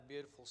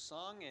beautiful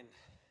song, and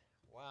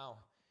wow.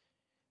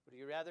 Would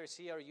you rather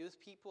see our youth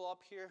people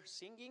up here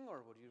singing,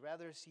 or would you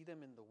rather see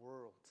them in the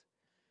world?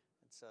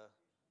 It's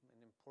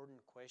an important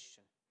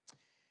question.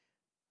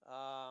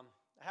 I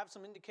have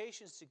some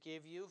indications to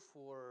give you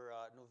for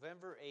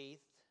November 8th,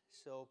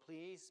 so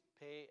please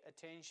pay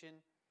attention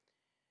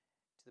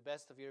to the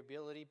best of your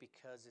ability,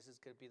 because this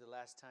is going to be the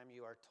last time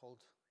you are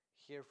told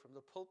here from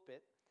the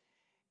pulpit.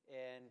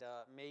 And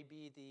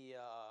maybe the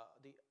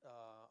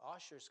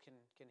ushers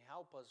can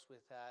help us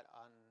with that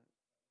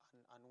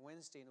on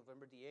Wednesday,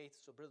 November the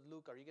 8th. So, Brother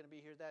Luke, are you going to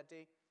be here that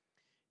day?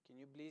 Can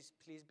you please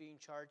be in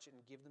charge and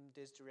give them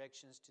these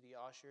directions to the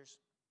ushers?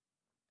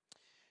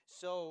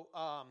 So,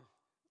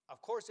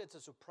 of course, it's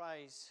a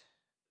surprise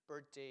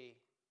birthday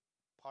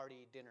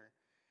party, dinner,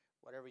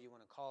 whatever you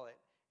want to call it.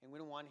 And we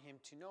don't want him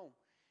to know.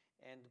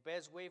 And the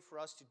best way for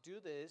us to do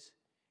this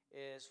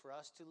is for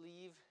us to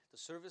leave the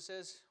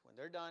services when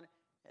they're done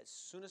as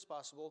soon as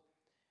possible,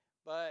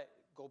 but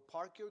go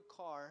park your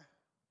car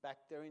back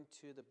there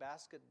into the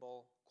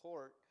basketball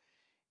court,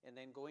 and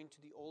then go into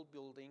the old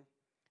building.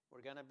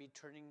 We're going to be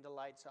turning the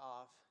lights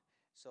off.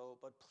 So,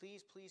 but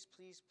please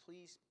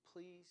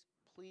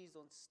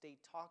don't stay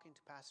talking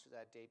to Pastor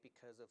that day,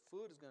 because the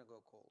food is going to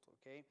go cold,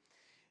 okay?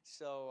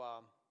 So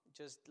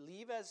just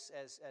leave as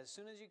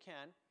soon as you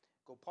can.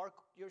 Go park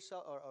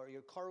yourself or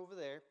your car over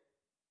there.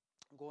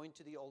 Go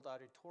into the old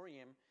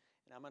auditorium,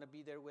 and I'm going to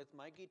be there with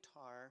my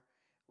guitar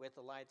with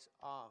the lights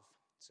off.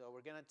 So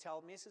we're going to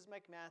tell Mrs.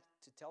 McMath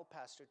to tell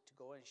Pastor to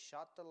go and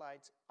shut the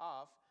lights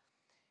off.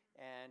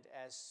 And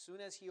as soon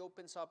as he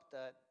opens up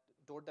the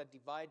door that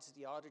divides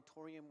the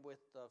auditorium with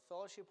the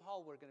fellowship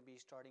hall, we're going to be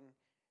starting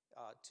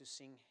to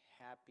sing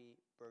Happy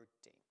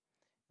Birthday.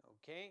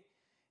 Okay?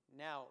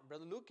 Now,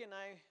 Brother Luke and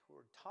I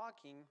were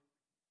talking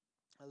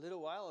a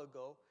little while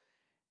ago,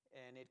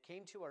 and it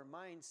came to our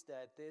minds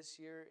that this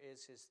year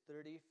is his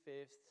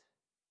 35th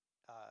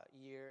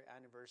year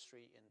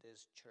anniversary in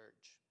this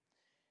church.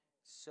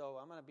 So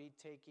I'm going to be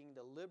taking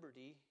the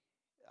liberty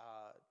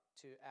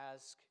to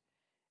ask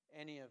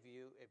any of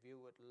you if you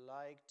would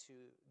like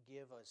to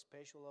give a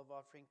special love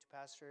offering to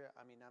Pastor.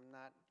 I mean,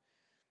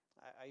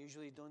 I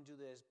usually don't do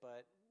this,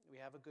 but we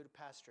have a good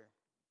pastor.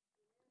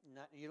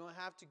 You don't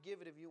have to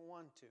give it if you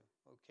want to,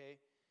 okay?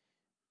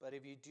 But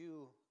if you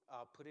do,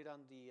 put it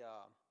on the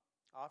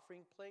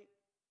offering plate,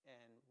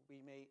 and we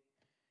may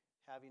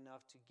have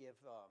enough to give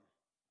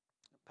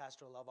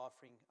Pastor a love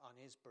offering on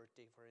his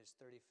birthday for his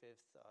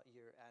 35th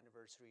year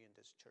anniversary in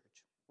this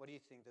church. What do you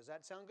think? Does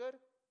that sound good?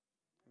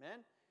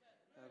 Amen?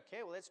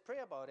 Okay, well, let's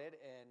pray about it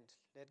and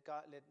let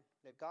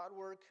God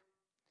work,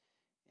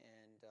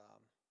 and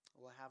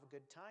we'll have a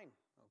good time.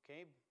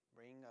 Okay,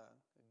 bring a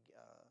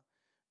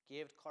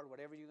gift card,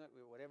 whatever you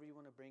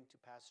want to bring to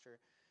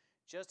Pastor,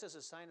 just as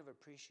a sign of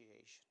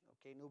appreciation.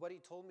 Okay, nobody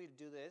told me to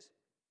do this.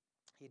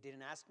 He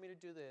didn't ask me to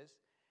do this.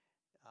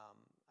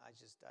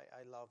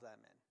 I love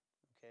that man.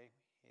 Okay,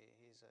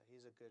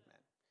 he's a good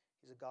man.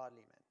 He's a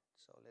godly man.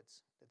 So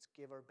let's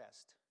give our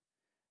best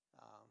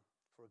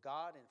for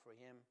God and for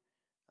him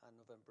on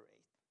November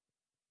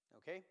 8th.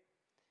 Okay?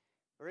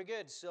 Very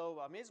good. So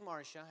Ms.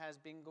 Marcia has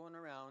been going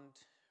around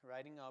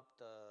writing up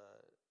the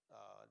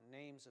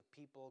names of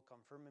people,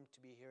 confirming to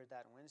be here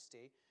that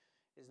Wednesday.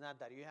 It's not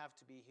that you have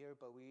to be here,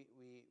 but we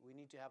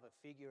need to have a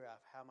figure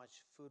of how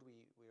much food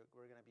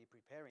we're going to be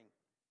preparing.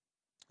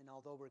 And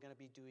although we're going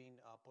to be doing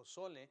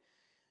pozole,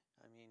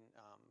 I mean,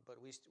 but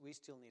we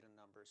still need a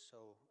number.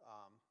 So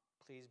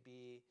please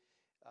be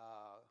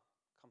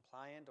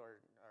compliant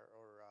or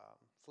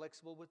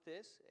flexible with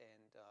this,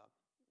 and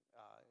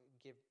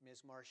give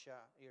Ms. Marcia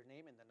your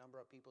name and the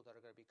number of people that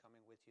are going to be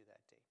coming with you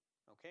that day.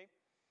 Okay?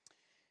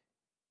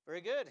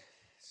 Very good.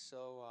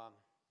 So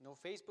no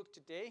Facebook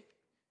today.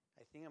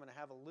 I think I'm going to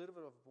have a little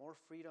bit of more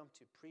freedom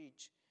to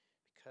preach,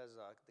 because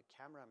the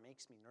camera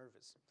makes me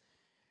nervous.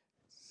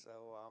 So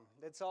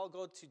let's all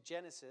go to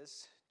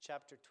Genesis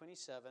chapter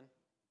 27.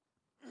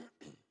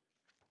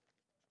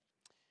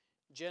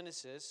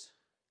 Genesis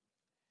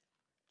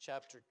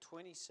chapter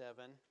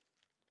 27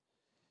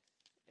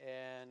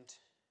 and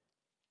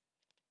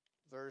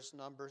verse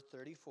number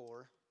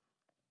 34.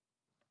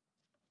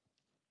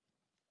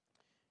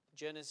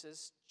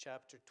 Genesis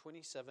chapter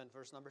 27,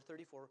 verse number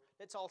 34.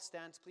 Let's all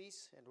stand,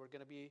 please, and we're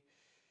going to be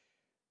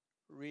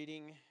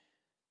reading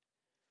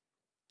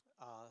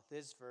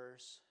this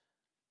verse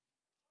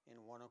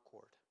in one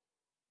accord.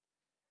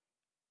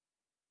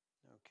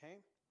 Okay?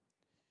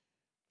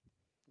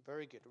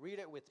 Very good. Read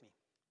it with me.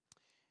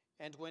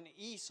 And when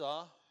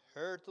Esau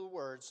heard the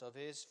words of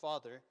his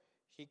father,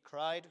 he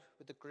cried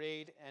with a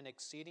great and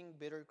exceeding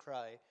bitter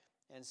cry,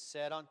 and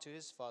said unto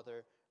his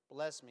father,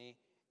 Bless me,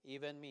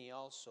 even me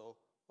also,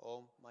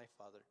 O my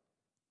father.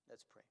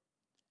 Let's pray.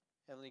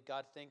 Heavenly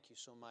God, thank you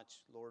so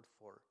much, Lord,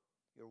 for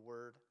your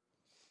word,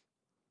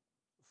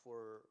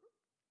 for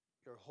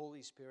your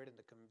Holy Spirit and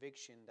the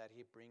conviction that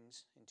he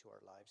brings into our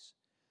lives.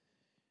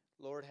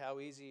 Lord, how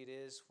easy it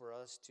is for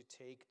us to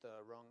take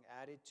the wrong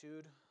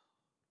attitude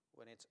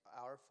when it's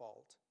our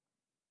fault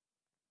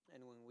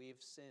and when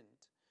we've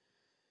sinned.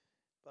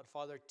 But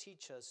Father,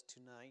 teach us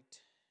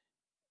tonight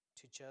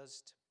to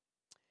just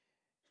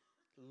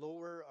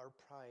lower our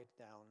pride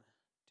down,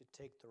 to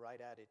take the right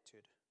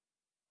attitude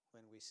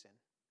when we sin.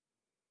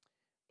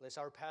 Bless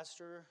our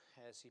pastor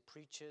as he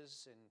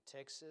preaches in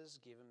Texas.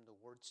 Give him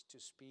the words to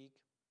speak.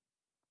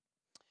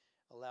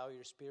 Allow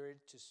your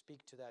Spirit to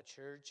speak to that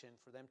church and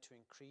for them to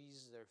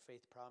increase their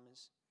faith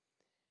promise.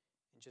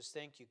 And just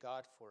thank you,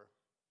 God, for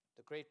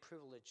the great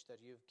privilege that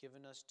you've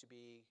given us to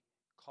be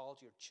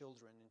called your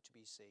children and to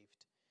be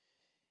saved.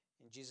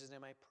 In Jesus'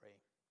 name I pray.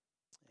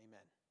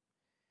 Amen.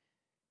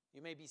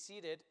 You may be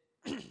seated.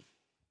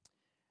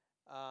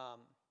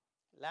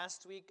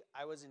 Last week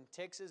I was in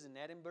Texas, in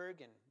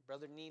Edinburgh, and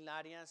Brother Neil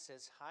Laria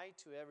says hi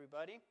to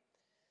everybody.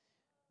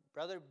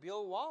 Brother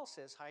Bill Wall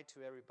says hi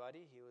to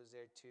everybody. He was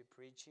there too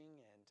preaching,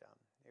 and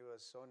it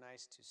was so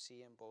nice to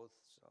see them both,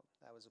 so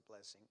that was a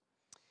blessing.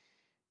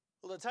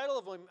 Well, the title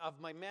of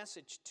my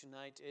message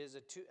tonight is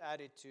The Two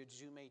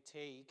Attitudes You May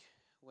Take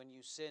When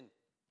You Sin.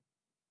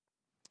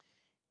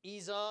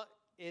 Esau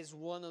is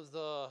one of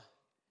the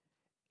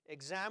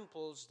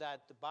examples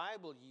that the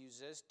Bible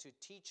uses to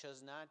teach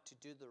us not to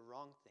do the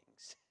wrong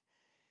things.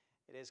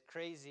 It is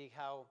crazy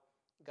how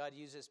God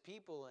uses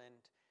people, and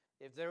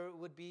if there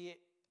would be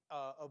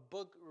a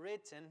book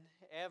written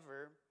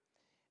ever,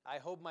 I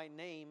hope my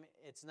name,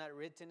 it's not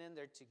written in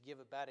there to give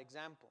a bad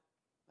example.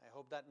 I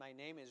hope that my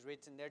name is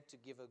written there to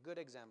give a good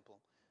example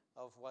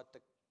of what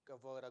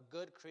a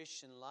good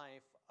Christian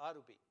life ought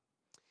to be.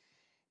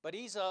 But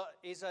Esau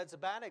is a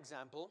bad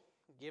example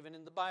given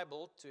in the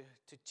Bible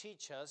to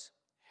teach us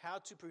how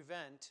to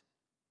prevent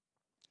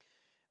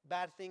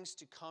bad things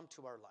to come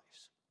to our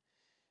lives.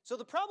 So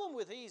the problem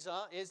with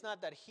Esau is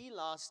not that he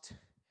lost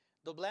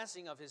the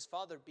blessing of his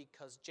father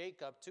because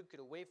Jacob took it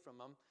away from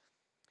him.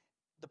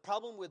 The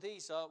problem with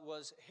Esau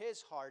was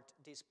his heart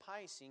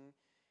despising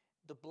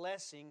the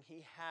blessing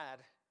he had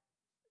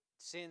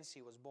since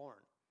he was born.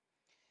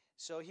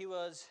 So he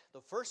was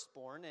the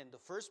firstborn, and the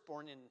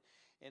firstborn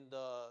in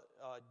the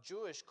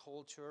Jewish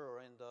culture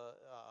or in the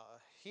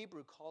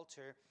Hebrew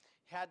culture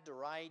had the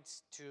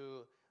rights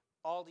to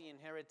all the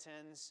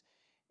inheritance.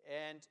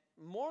 And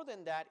more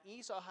than that,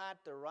 Esau had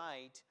the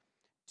right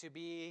to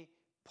be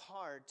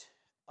part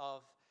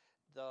of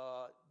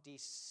the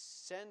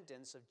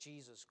descendants of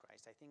Jesus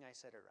Christ. I think I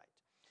said it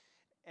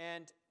right.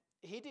 And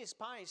he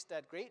despised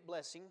that great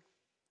blessing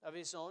of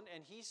his own,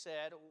 and he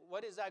said,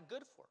 what is that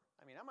good for?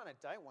 I mean, I'm going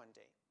to die one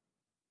day.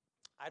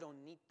 I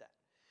don't need that.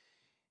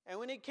 And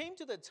when it came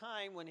to the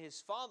time when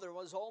his father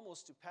was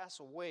almost to pass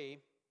away,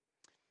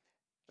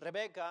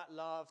 Rebekah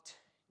loved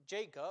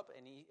Jacob,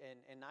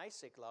 and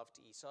Isaac loved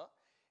Esau.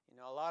 You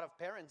know, a lot of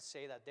parents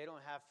say that they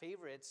don't have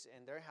favorites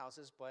in their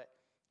houses, but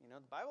you know,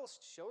 the Bible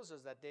shows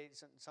us that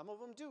some of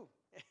them do.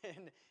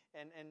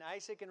 and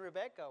Isaac and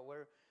Rebekah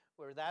were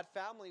that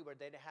family where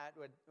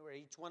where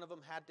each one of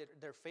them had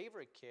their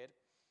favorite kid.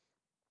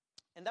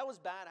 And that was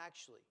bad,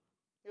 actually.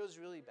 It was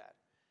really bad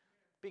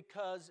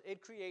because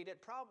it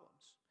created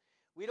problems.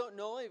 We don't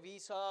know if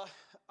Esau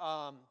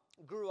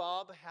grew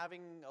up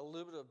having a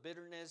little bit of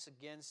bitterness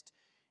against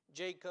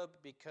Jacob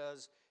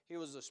because he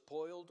was the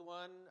spoiled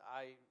one.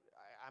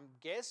 I'm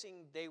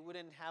guessing they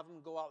wouldn't have him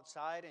go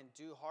outside and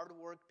do hard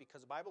work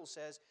because the Bible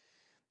says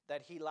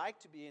that he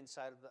liked to be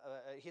inside.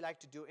 He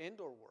liked to do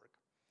indoor work.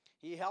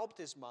 He helped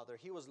his mother.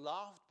 He was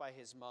loved by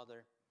his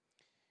mother.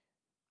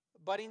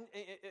 But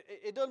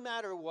it doesn't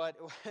matter what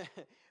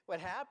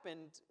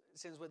happened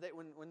since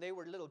when they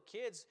were little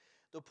kids.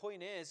 The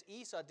point is,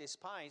 Esau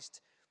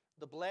despised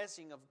the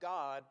blessing of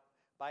God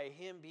by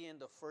him being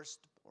the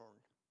firstborn.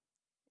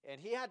 And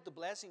he had the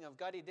blessing of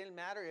God. It didn't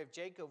matter if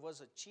Jacob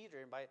was a cheater.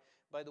 And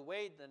by the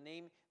way, the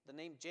name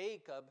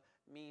Jacob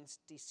means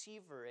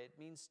deceiver. It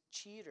means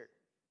cheater.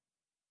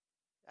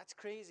 That's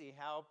crazy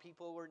how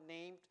people were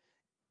named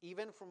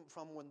even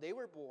from when they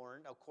were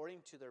born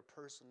according to their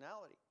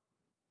personality.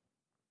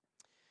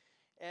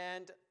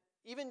 And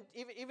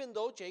even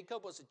though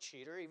Jacob was a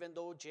cheater, even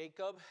though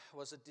Jacob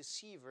was a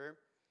deceiver,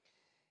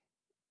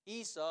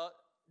 Esau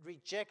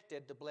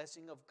rejected the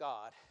blessing of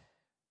God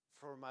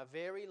from a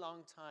very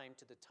long time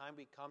to the time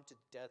we come to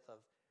the death of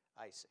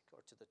Isaac, or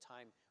to the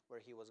time where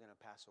he was going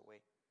to pass away.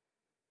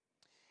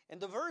 And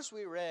the verse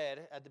we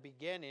read at the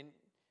beginning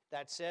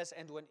that says,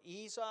 "And when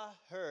Esau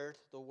heard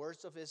the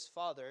words of his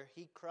father,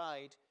 he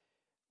cried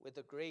with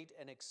a great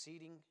and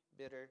exceeding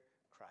bitter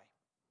cry."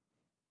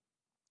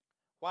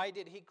 Why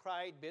did he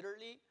cry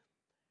bitterly?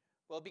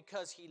 Well,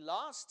 because he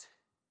lost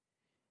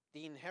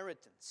the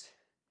inheritance.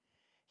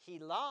 He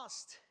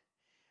lost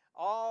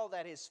all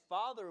that his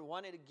father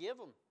wanted to give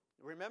him.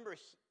 Remember,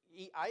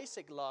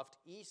 Isaac loved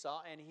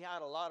Esau, and he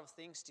had a lot of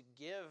things to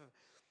give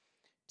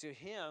to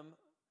him.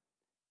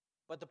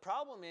 But the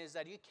problem is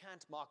that you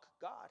can't mock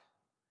God.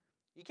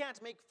 You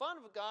can't make fun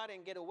of God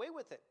and get away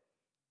with it.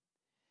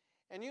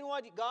 And you know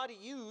what God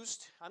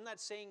used? I'm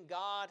not saying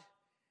God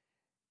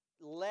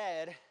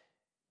led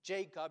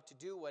Jacob to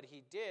do what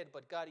he did,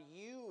 but God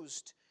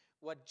used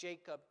what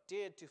Jacob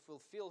did to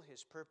fulfill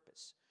his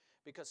purpose,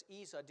 because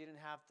Esau didn't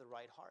have the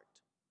right heart.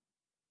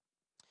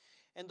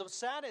 And the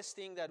saddest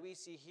thing that we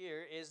see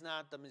here is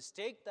not the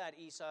mistake that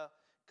Esau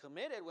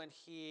committed when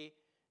he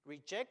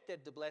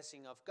rejected the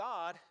blessing of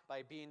God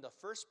by being the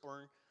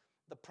firstborn.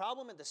 The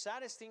problem and the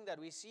saddest thing that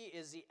we see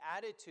is the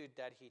attitude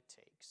that he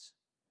takes.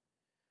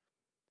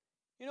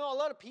 You know, a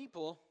lot of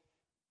people,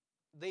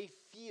 they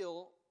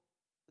feel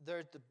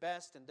they're the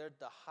best and they're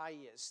the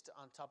highest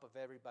on top of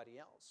everybody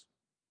else.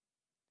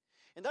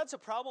 And that's a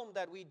problem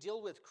that we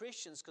deal with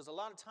Christians, because a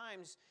lot of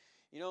times,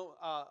 you know,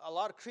 a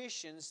lot of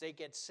Christians, they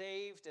get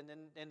saved and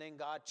then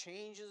God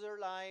changes their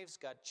lives,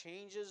 God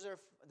changes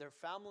their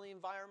family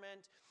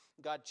environment,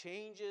 God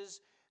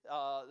changes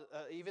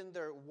even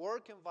their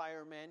work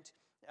environment.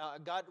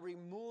 God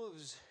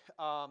removes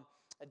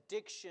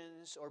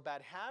addictions or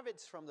bad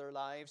habits from their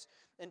lives,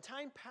 and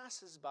time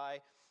passes by,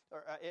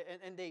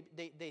 and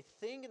they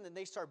think, and then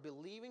they start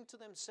believing to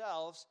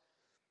themselves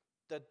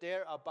that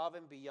they're above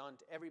and beyond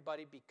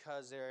everybody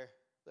because they're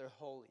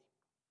holy.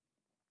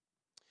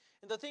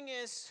 And the thing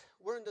is,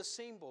 we're in the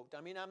same boat.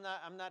 I mean,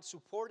 I'm not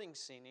supporting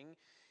sinning.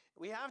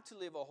 We have to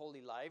live a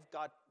holy life.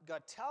 God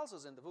tells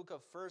us in the book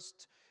of 1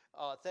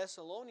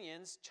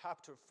 Thessalonians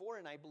chapter 4,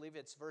 and I believe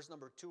it's verse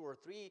number 2 or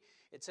 3,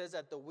 it says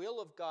that the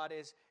will of God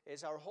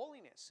is our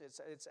holiness.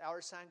 It's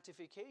our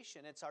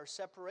sanctification. It's our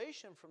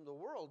separation from the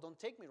world. Don't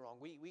take me wrong.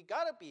 We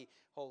got to be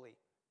holy.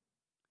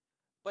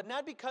 But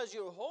not because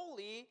you're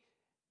holy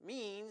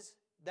means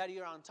that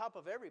you're on top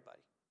of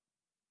everybody.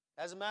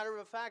 As a matter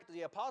of fact,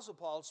 the Apostle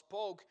Paul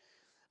spoke,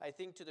 I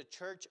think, to the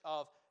church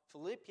of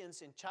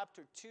Philippians in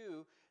chapter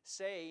 2,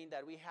 saying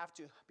that we have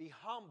to be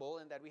humble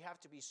and that we have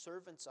to be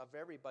servants of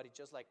everybody,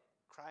 just like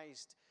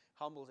Christ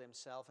humbled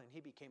himself and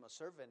he became a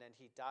servant and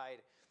he died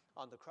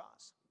on the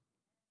cross.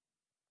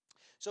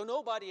 So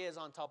nobody is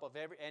on top of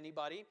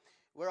anybody.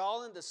 We're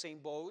all in the same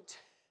boat.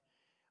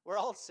 We're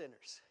all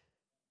sinners.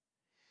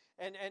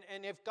 And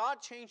if God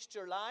changed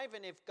your life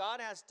and if God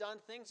has done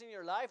things in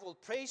your life, well,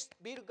 praise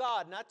be to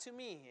God, not to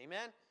me.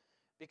 Amen?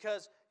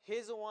 Because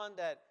he's the one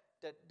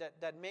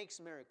that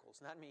makes miracles,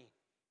 not me.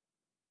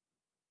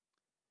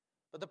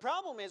 But the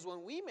problem is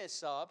when we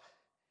mess up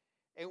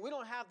and we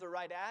don't have the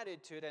right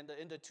attitude, and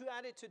the two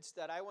attitudes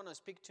that I want to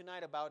speak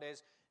tonight about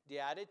is the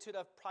attitude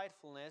of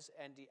pridefulness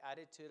and the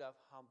attitude of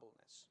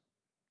humbleness.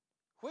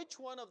 Which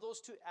one of those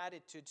two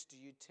attitudes do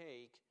you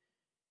take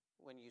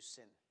when you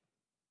sin?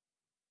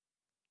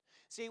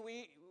 See,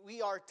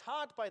 we are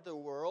taught by the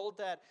world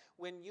that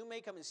when you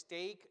make a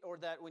mistake or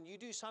that when you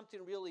do something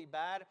really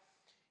bad,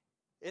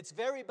 it's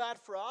very bad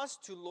for us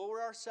to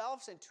lower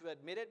ourselves and to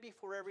admit it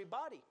before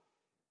everybody.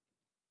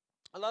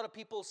 A lot of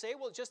people say,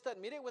 well, just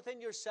admit it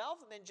within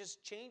yourself and then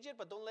just change it,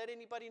 but don't let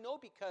anybody know,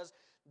 because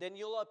then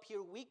you'll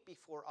appear weak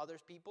before other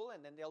people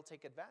and then they'll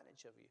take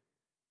advantage of you.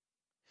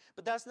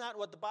 But that's not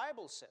what the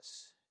Bible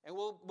says. And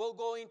we'll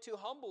go into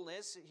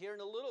humbleness here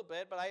in a little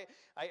bit, but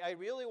I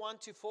really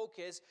want to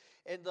focus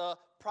in the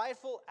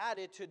prideful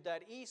attitude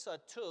that Esau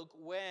took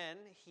when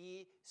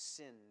he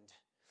sinned.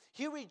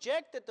 He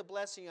rejected the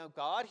blessing of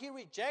God. He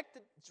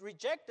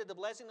rejected the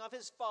blessing of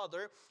his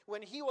father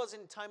when he was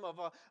in time of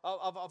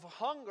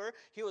hunger.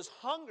 He was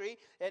hungry,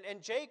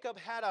 and Jacob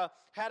had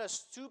a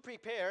stew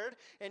prepared,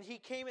 and he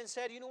came and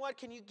said, you know what,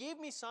 can you give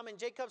me some? And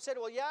Jacob said,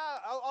 well, yeah,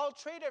 I'll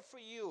trade it for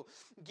you.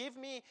 Give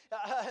me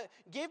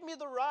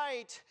the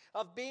right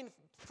of being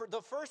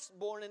the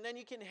firstborn, and then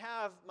you can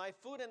have my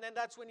food. And then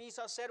that's when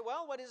Esau said,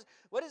 well,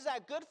 what is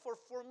that good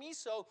for me?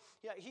 So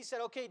yeah, he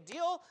said, okay,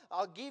 deal.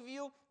 I'll give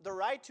you the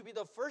right to be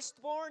the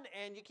firstborn,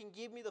 and you can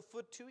give me the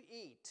food to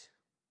eat.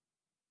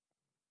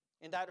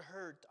 And that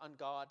hurt on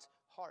God's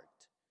heart,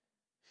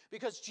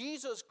 because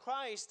Jesus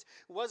Christ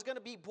was going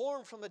to be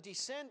born from the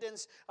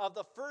descendants of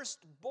the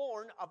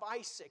firstborn of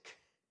Isaac.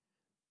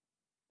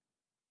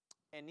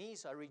 And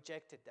Esau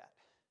rejected that.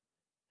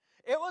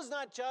 It was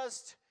not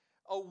just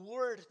a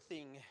word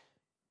thing.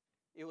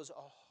 It was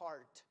a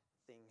heart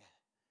thing.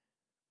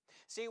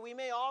 See, we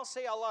may all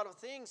say a lot of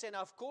things, and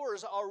of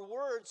course our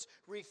words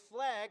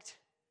reflect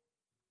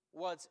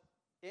what's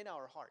in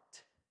our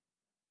heart.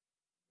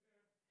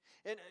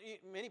 And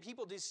many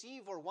people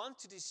deceive or want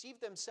to deceive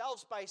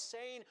themselves by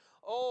saying,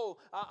 oh,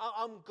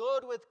 I'm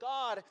good with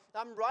God,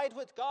 I'm right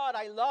with God,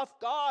 I love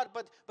God,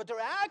 but their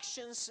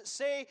actions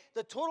say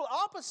the total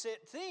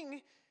opposite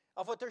thing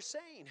of what they're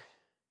saying.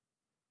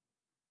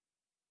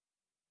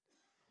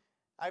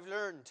 I've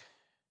learned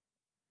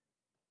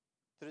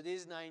through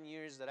these 9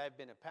 years that I've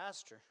been a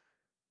pastor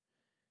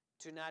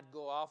to not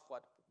go off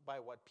by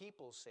what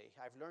people say.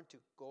 I've learned to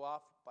go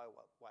off by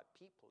what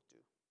people do.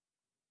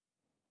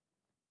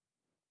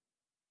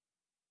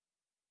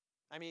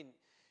 I mean,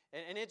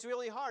 and it's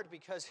really hard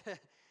because,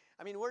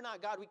 I mean, we're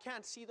not God. We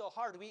can't see the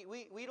heart.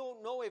 We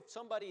don't know if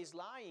somebody is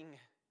lying.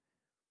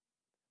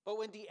 But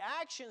when the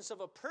actions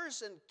of a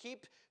person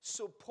keep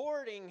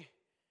supporting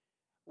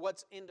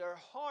what's in their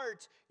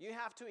heart, you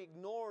have to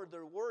ignore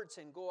their words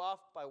and go off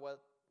by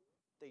what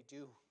they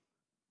do.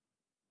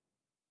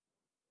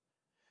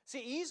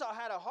 See, Esau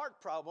had a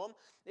heart problem.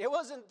 It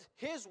wasn't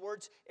his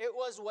words. It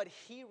was what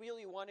he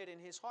really wanted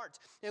in his heart.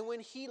 And when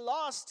he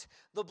lost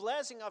the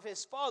blessing of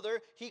his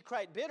father, he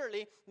cried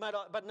bitterly.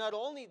 But not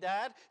only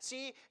that,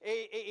 see,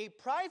 a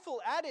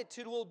prideful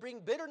attitude will bring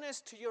bitterness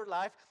to your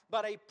life,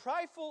 but a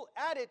prideful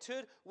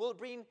attitude will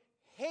bring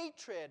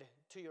hatred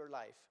to your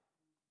life.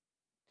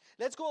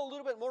 Let's go a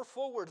little bit more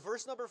forward.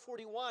 Verse number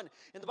 41.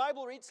 And the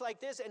Bible reads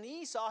like this. And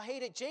Esau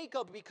hated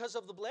Jacob because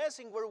of the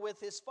blessing wherewith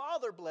his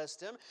father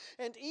blessed him.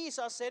 And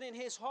Esau said in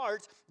his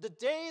heart, the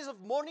days of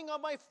mourning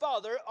of my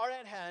father are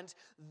at hand.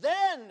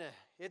 Then,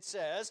 it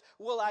says,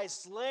 will I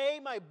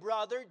slay my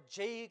brother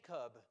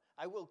Jacob.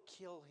 I will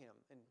kill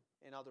him,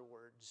 in other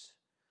words.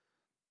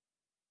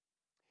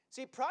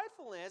 See,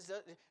 pridefulness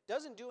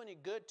doesn't do any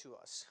good to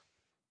us.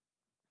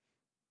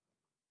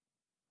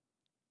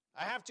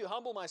 I have to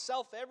humble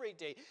myself every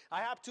day. I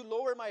have to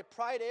lower my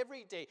pride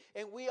every day.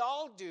 And we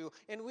all do.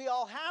 And we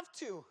all have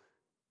to.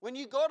 When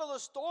you go to the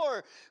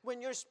store,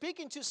 when you're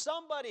speaking to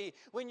somebody,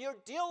 when you're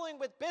dealing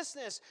with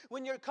business,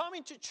 when you're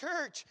coming to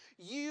church,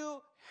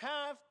 you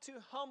have to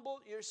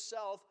humble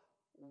yourself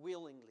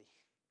willingly.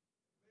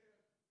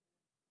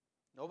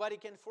 Nobody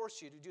can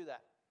force you to do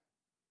that.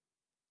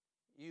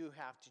 You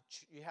have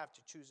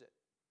to choose it.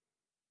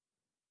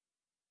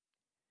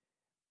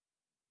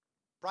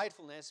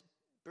 Pridefulness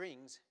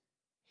brings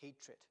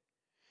hatred.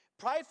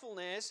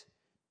 Pridefulness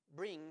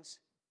brings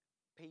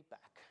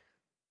payback.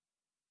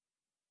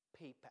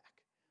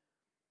 Payback.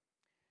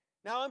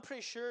 Now, I'm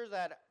pretty sure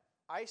that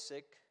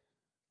Isaac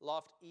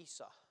loved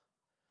Esau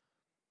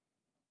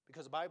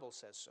because the Bible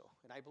says so,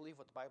 and I believe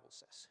what the Bible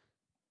says.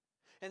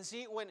 And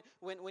see,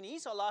 when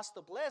Esau lost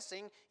the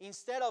blessing,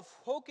 instead of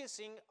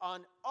focusing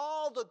on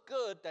all the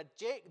good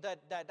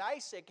that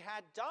Isaac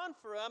had done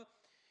for him,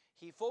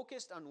 he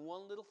focused on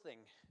one little thing: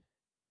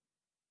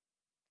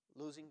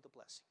 losing the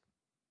blessing.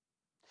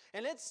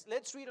 And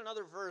let's read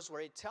another verse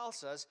where it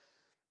tells us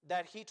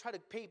that he tried to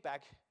pay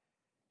back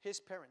his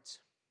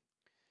parents.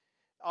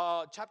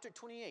 Chapter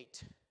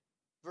 28,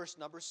 verse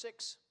number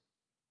 6.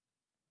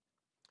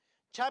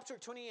 Chapter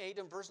 28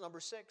 and verse number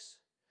 6.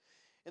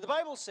 And the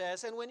Bible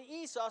says, and when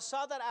Esau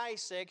saw that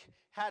Isaac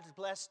had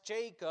blessed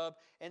Jacob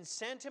and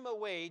sent him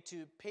away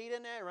to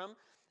Padan Aram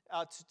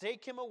to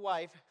take him a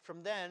wife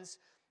from thence,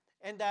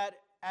 and that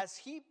as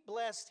he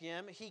blessed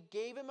him, he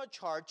gave him a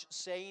charge,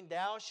 saying,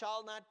 thou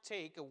shalt not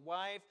take a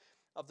wife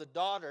of the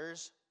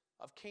daughters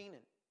of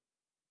Canaan.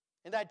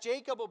 And that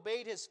Jacob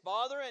obeyed his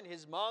father and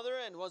his mother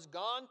and was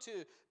gone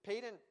to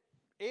Padan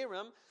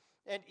Aram.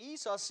 And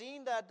Esau,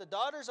 seeing that the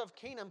daughters of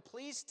Canaan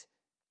pleased,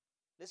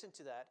 listen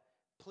to that,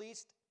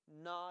 pleased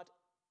not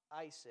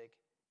Isaac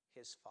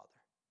his father.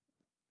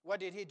 What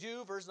did he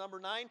do? Verse number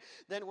 9.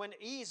 Then went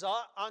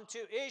Esau unto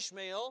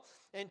Ishmael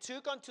and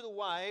took unto the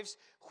wives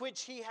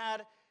which he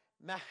had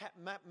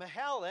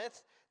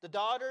Mahalath, the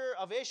daughter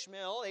of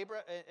Ishmael,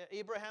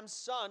 Abraham's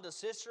son, the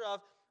sister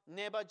of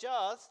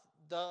Nebajoth,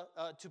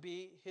 to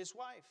be his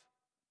wife.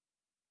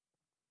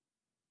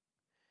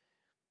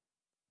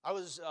 I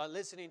was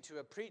listening to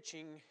a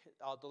preaching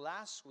the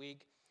last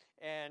week,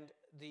 and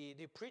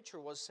the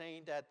preacher was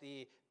saying that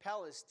the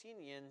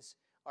Palestinians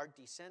are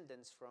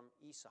descendants from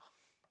Esau.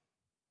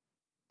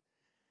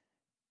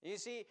 You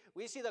see,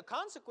 we see the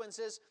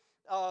consequences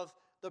of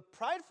the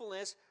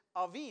pridefulness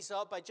of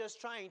Esau by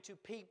just trying to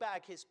pay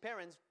back his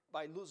parents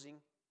by losing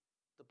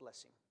the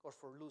blessing, or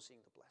for losing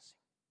the blessing.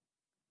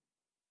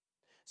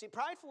 See,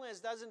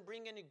 pridefulness doesn't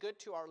bring any good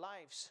to our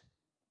lives.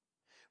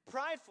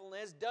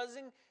 Pridefulness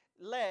doesn't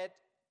let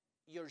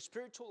your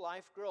spiritual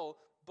life grow,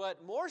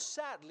 but more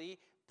sadly,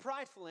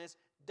 pridefulness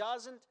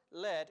doesn't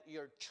let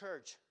your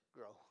church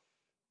grow.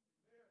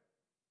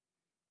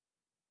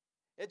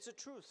 It's the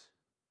truth.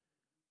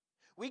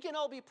 We can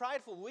all be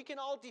prideful. We can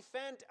all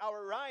defend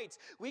our rights.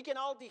 We can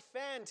all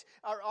defend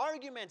our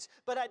arguments.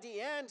 But at the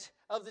end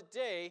of the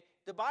day,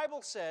 the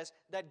Bible says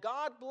that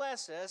God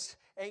blesses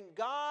and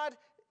God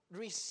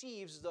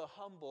receives the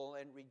humble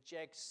and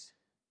rejects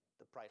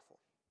the prideful.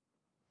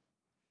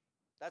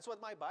 That's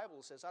what my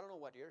Bible says. I don't know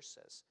what yours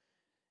says.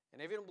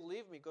 And if you don't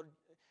believe me,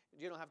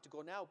 you don't have to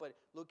go now, but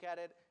look at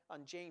it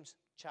on James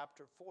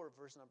chapter 4,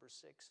 verse number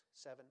 6,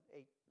 7,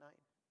 8, 9.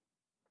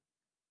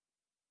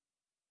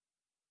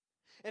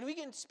 And we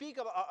can speak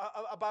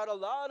about a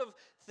lot of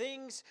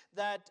things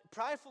that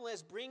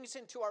pridefulness brings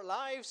into our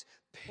lives: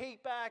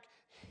 payback,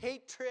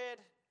 hatred,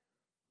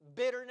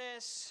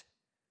 bitterness.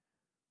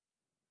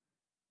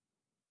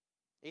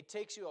 It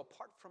takes you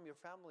apart from your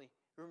family.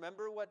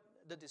 Remember what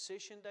the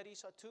decision that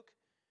Esau took?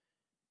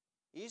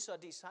 Esau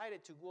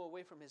decided to go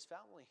away from his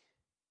family.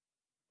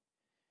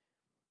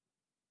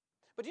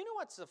 But you know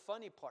what's the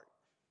funny part?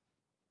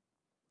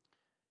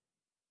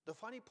 The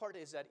funny part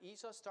is that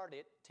Esau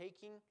started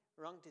taking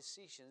wrong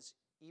decisions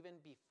even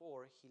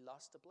before he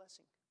lost the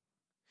blessing.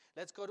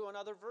 Let's go to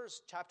another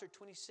verse, chapter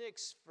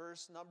 26,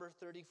 verse number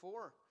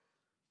 34.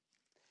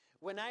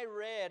 When I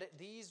read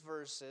these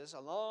verses a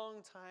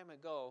long time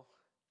ago,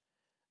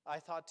 I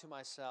thought to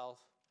myself,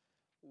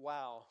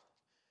 wow,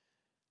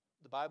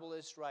 the Bible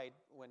is right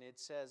when it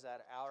says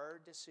that our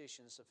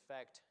decisions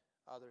affect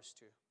others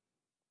too.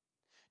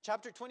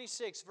 Chapter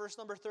 26, verse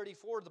number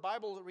 34, the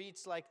Bible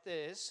reads like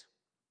this.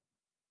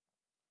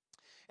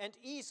 And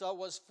Esau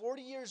was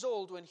 40 years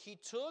old when he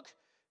took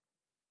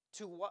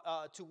to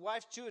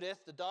wife Judith,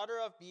 the daughter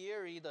of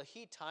Beeri the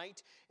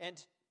Hittite,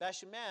 and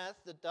Bashemath,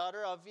 the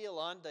daughter of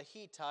Elon the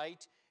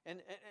Hittite.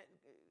 And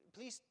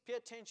please pay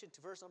attention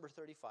to verse number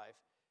 35.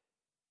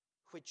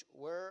 Which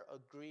were a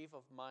grief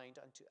of mind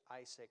unto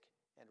Isaac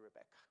and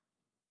Rebekah.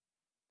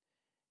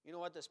 You know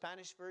what the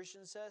Spanish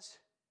version says?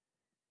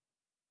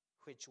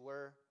 Which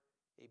were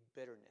a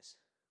bitterness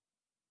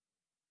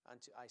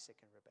unto Isaac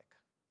and Rebekah.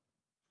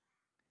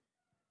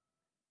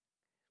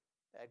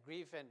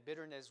 Grief and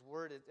bitterness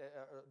word,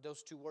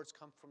 those two words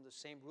come from the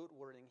same root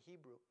word in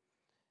Hebrew.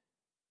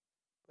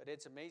 But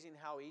it's amazing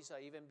how Esau,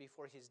 even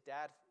before his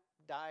dad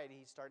died,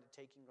 he started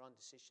taking wrong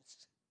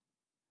decisions.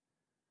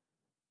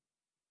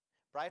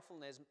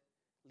 Pridefulness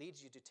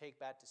leads you to take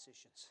bad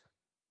decisions.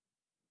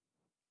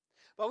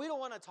 But we don't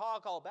want to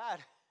talk all bad.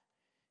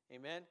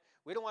 Amen.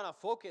 We don't want to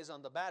focus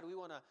on the bad. We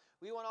want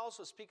to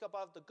also speak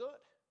about the good.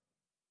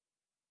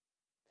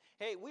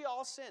 Hey, we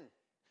all sin.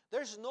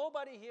 There's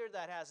nobody here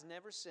that has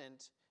never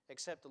sinned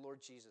except the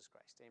Lord Jesus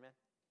Christ. Amen.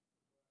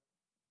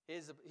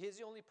 He's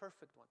the only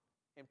perfect one.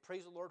 And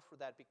praise the Lord for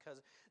that,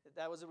 because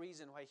that was the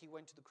reason why he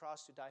went to the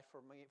cross to die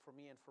for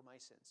me and for my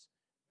sins.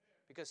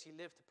 Because he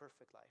lived a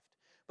perfect life.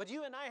 But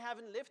you and I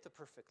haven't lived a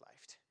perfect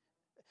life.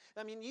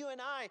 I mean, you and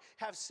I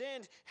have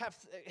sinned, have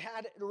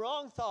had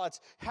wrong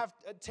thoughts, have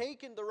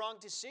taken the wrong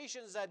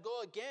decisions that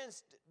go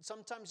against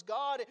sometimes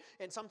God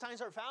and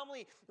sometimes our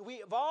family.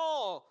 We've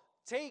all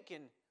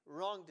taken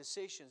wrong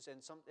decisions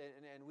and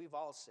we've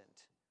all sinned.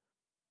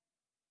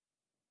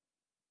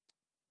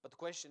 But the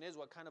question is,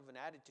 what kind of an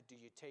attitude do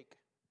you take?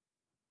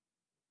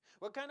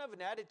 What kind of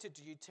an attitude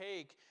do you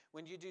take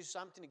when you do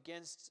something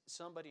against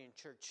somebody in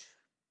church?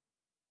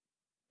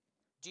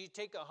 Do you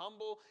take a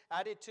humble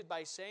attitude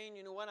by saying,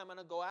 you know what, I'm going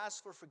to go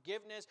ask for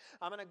forgiveness.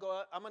 I'm going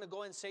to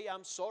go and say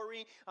I'm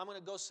sorry. I'm going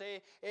to go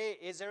say, hey,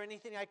 is there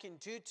anything I can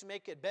do to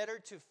make it better,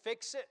 to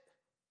fix it?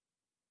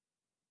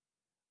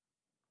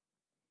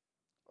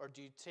 Or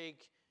do you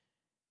take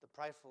the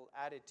prideful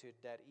attitude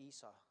that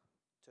Esau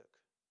took?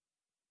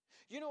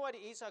 You know what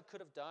Esau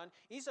could have done?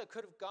 Esau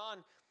could have gone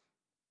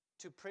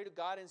to pray to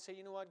God and say,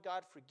 you know what,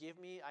 God, forgive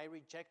me. I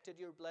rejected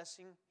your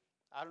blessing.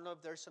 I don't know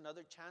if there's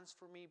another chance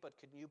for me, but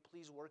can you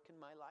please work in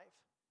my life?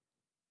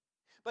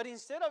 But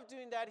instead of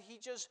doing that, he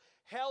just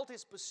held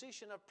his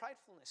position of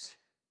pridefulness.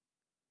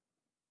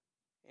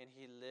 And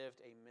he lived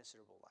a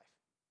miserable life.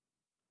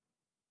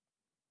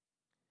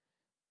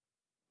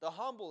 The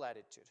humble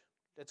attitude.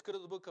 Let's go to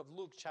the book of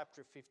Luke,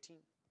 chapter 15.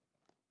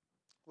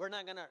 We're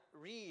not going to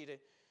read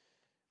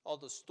all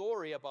the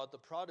story about the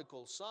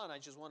prodigal son. I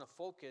just want to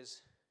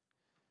focus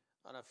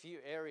on a few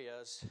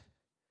areas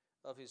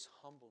of his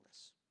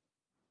humbleness.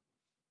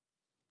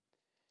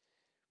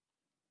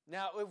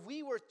 Now, if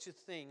we were to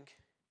think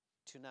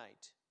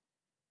tonight,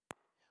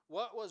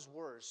 what was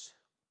worse,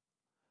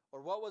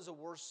 or what was a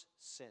worse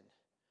sin?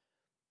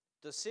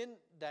 The sin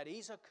that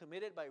Esau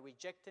committed by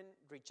rejecting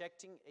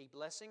a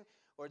blessing,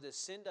 or the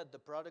sin that the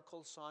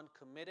prodigal son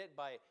committed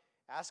by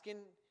asking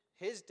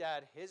his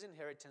dad his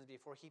inheritance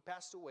before he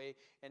passed away,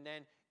 and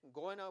then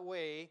going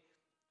away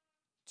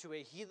to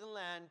a heathen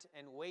land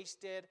and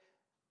wasted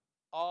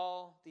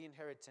all the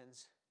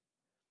inheritance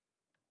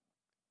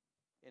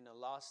in a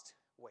lost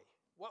way?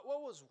 What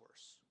was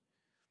worse?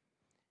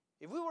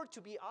 If we were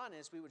to be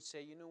honest, we would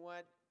say, you know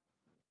what?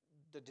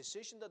 The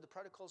decision that the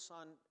prodigal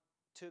son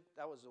took,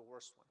 that was the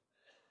worst one.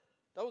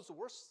 That was the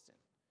worst sin.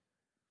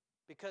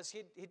 Because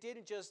he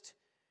didn't just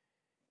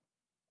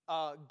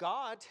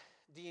got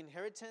the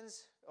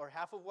inheritance or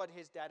half of what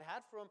his dad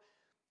had for him,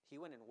 he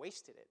went and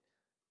wasted it.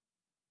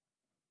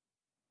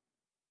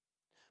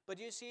 But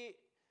you see,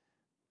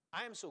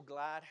 I am so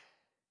glad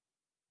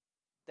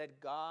that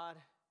God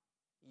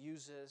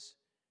uses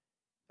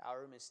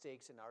our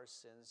mistakes and our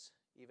sins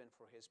even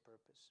for his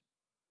purpose.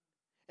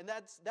 And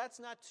that's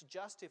not to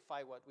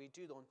justify what we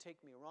do. Don't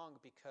take me wrong,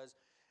 because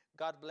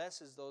God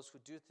blesses those who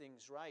do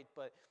things right.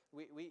 But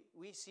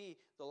we see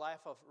the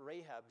life of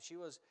Rahab. She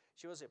was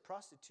a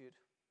prostitute.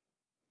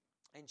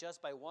 And just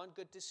by one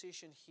good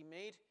decision he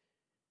made,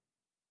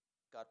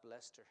 God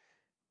blessed her.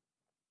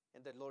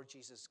 And the Lord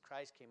Jesus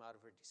Christ came out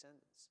of her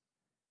descendants.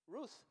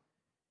 Ruth,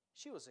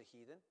 she was a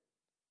heathen.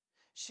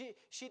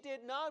 She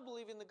did not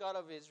believe in the God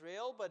of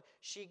Israel, but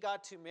she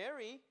got to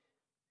marry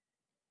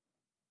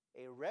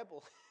a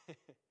rebel.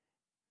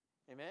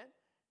 Amen?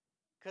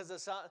 Because the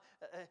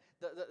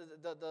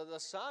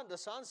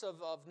sons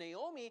of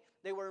Naomi,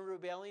 they were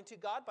rebelling to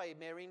God by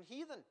marrying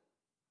heathen.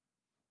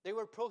 They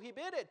were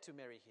prohibited to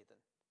marry heathen.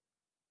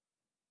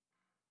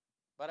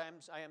 But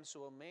I am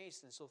so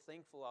amazed and so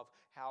thankful of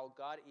how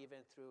God, even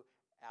through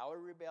our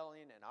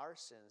rebellion and our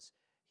sins,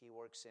 he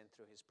works in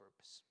through his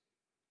purpose.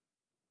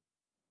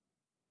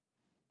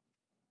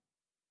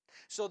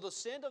 So the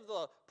sin of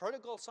the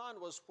prodigal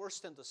son was worse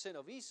than the sin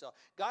of Esau.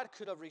 God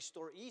could have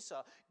restored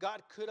Esau.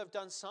 God could have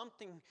done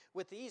something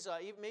with Esau.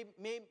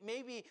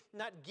 Maybe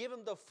not give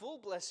him the full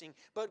blessing,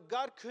 but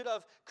God could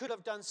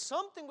have done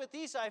something with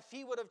Esau if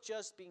he would have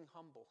just been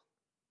humble.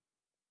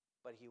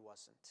 But he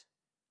wasn't.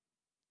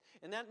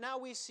 And that now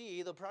we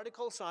see the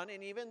prodigal son,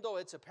 and even though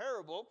it's a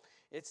parable,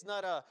 it's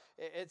not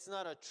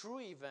a true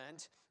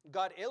event.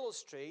 God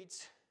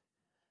illustrates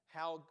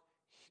how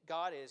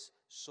God is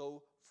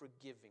so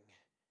forgiving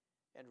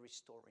and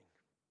restoring.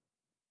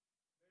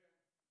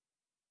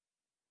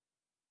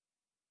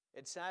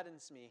 It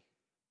saddens me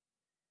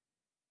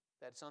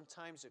that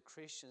sometimes the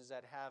Christians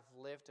that have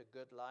lived a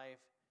good life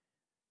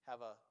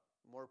have a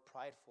more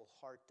prideful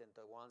heart than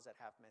the ones that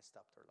have messed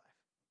up their life.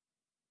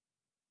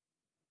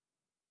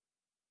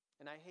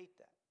 And I hate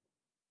that.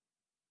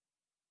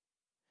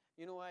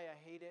 You know why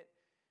I hate it?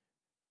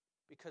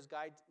 Because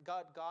God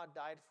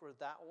died for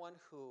that one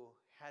who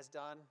has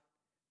done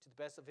to the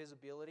best of his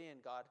ability,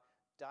 and God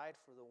died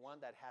for the one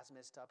that has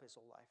messed up his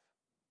whole life.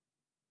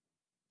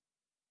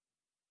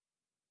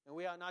 And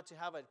we are not to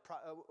have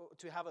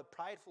a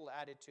prideful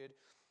attitude.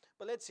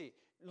 But let's see.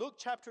 Luke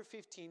chapter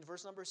 15,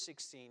 verse number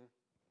 16.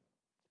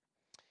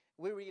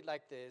 We read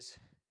like this.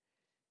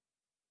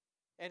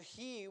 And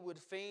he would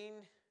fain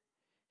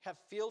have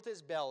filled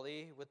his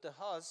belly with the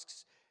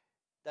husks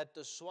that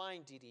the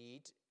swine did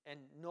eat, and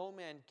no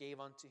man gave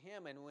unto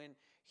him. And when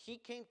he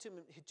came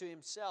to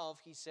himself,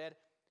 he said,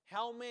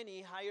 how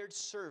many hired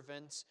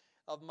servants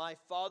of my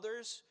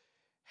father's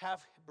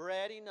have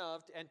bread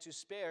enough and to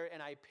spare,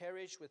 and I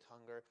perish with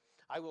hunger?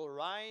 I will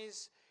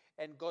rise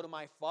and go to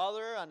my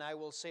father, and I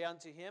will say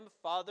unto him,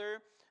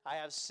 Father, I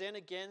have sinned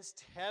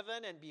against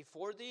heaven and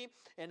before thee,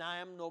 and I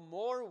am no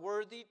more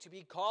worthy to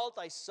be called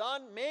thy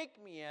son.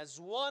 Make me as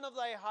one of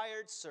thy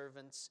hired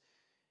servants.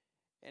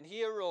 And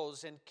he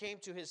arose and came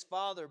to his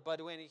father.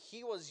 But when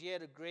he was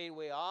yet a great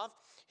way off,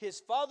 his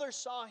father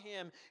saw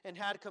him and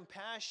had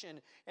compassion,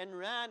 and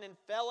ran and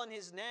fell on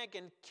his neck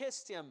and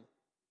kissed him.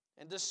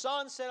 And the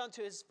son said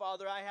unto his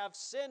father, I have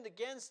sinned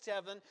against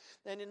heaven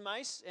and in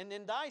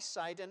thy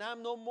sight, and I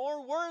am no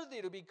more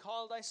worthy to be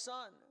called thy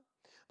son.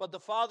 But the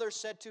father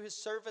said to his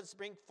servants,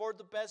 bring forth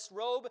the best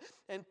robe,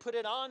 and put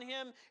it on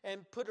him,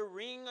 and put a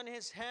ring on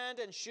his hand,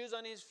 and shoes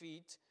on his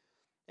feet.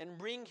 And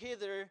bring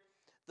hither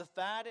the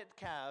fatted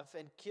calf,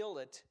 and kill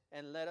it,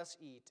 and let us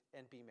eat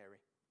and be merry.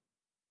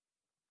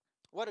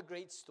 What a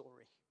great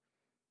story.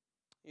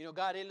 You know,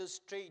 God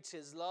illustrates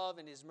his love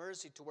and his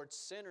mercy towards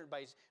sinners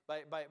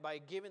by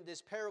giving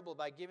this parable,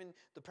 by giving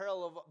the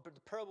parable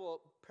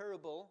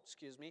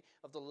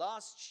of the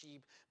lost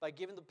sheep, by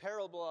giving the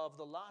parable of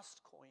the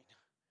lost coin.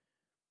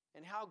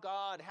 And how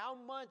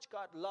much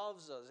God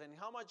loves us, and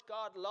how much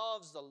God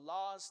loves the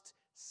lost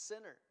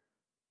sinner.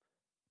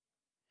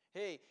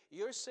 Hey,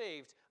 you're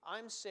saved.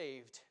 I'm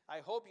saved. I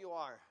hope you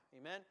are.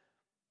 Amen.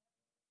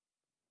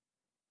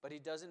 But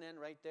it doesn't end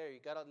right there. You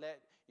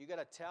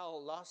gotta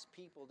tell lost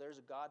people there's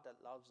a God that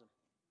loves them.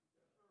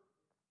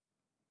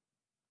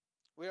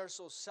 We are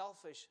so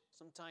selfish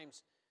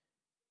sometimes.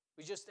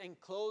 We just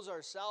enclose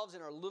ourselves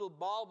in our little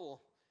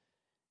bubble,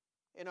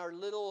 in our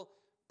little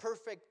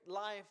perfect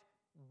life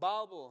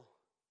bubble,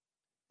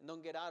 and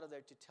don't get out of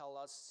there to tell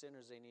us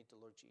sinners they need the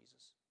Lord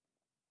Jesus.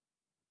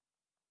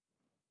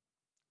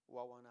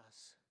 Woe on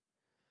us.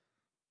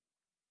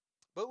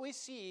 But we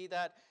see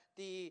that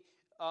the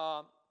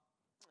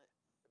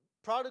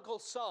prodigal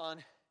son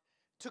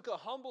took a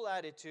humble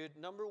attitude,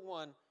 number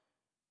one,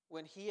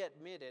 when he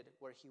admitted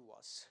where he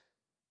was.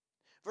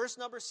 Verse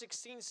number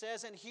 16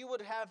 says, and he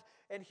would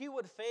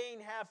fain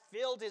have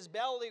filled his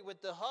belly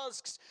with the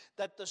husks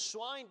that the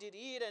swine did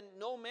eat, and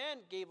no man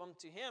gave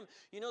unto him.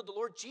 You know, the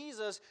Lord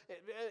Jesus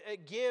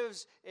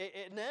gives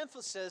an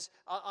emphasis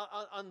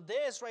on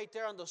this right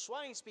there on the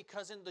swines,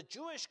 because in the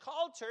Jewish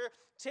culture,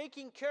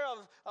 taking care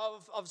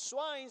of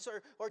swines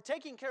or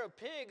taking care of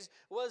pigs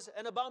was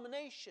an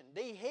abomination.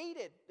 They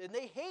hated, and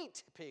they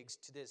hate pigs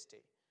to this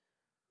day.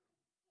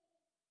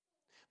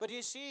 But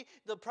you see,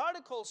 the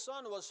prodigal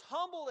son was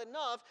humble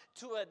enough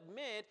to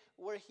admit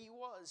where he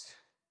was.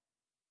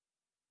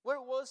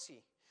 Where was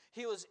he?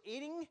 He was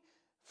eating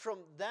from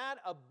that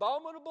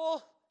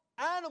abominable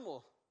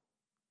animal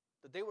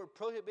that they were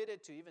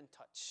prohibited to even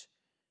touch.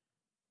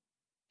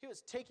 He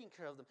was taking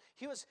care of them.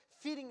 He was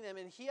feeding them,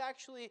 and he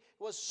actually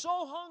was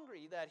so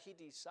hungry that he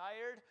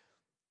desired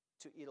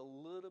to eat a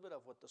little bit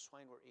of what the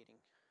swine were eating.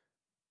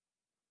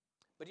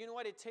 But you know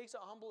what? It takes a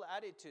humble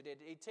attitude.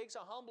 It takes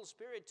a humble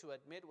spirit to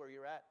admit where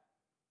you're at.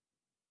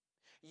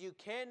 You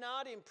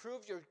cannot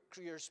improve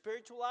your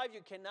spiritual life.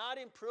 You cannot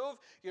improve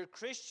your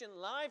Christian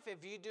life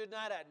if you do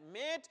not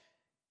admit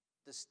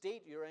the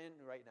state you're in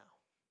right now.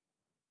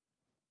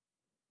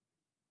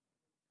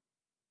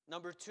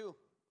 Number two,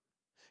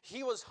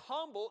 he was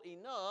humble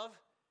enough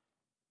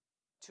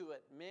to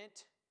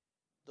admit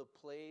the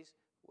place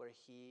where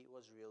he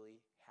was really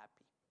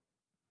happy.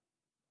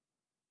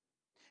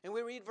 And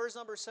we read verse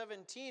number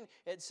 17.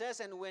 It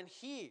says, and when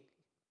he,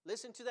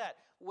 listen to that,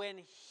 when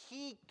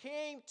he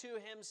came to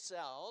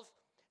himself,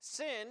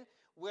 sin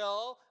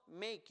will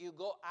make you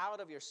go out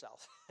of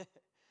yourself.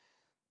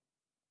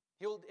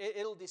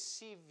 It'll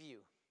deceive you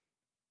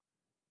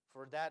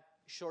for that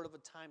short of a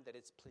time that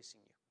it's pleasing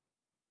you.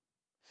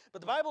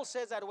 But the Bible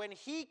says that when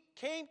he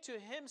came to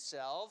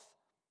himself,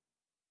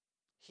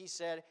 he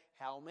said,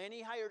 how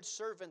many hired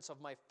servants of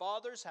my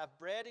father's have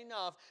bread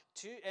enough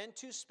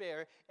to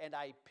spare, and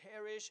I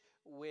perish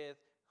with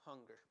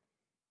hunger.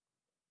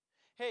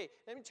 Hey,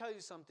 let me tell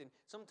you something.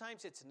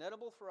 Sometimes it's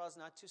inevitable for us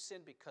not to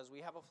sin because we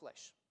have a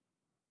flesh.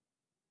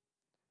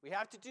 We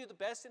have to do the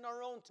best in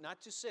our own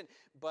not to sin,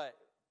 but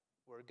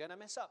we're going to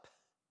mess up.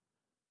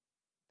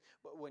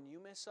 But when you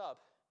mess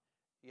up,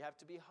 you have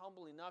to be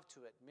humble enough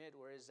to admit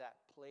where is that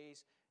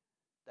place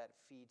that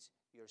feeds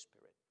your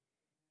spirit.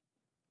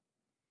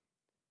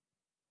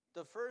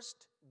 The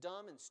first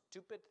dumb and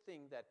stupid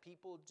thing that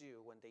people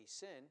do when they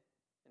sin,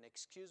 and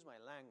excuse my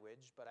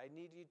language, but I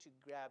need you to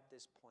grab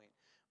this point.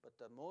 But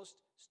the most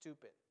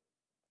stupid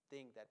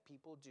thing that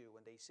people do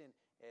when they sin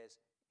is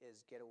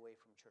get away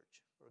from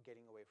church or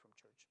getting away from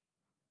church.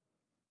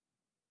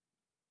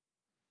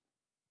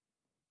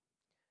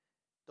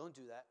 Don't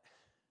do that.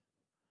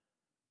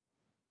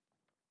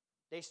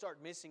 They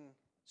start missing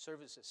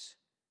services.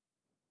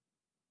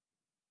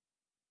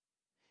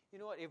 You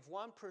know what? If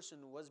one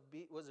person was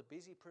a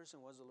busy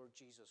person, was the Lord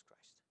Jesus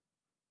Christ.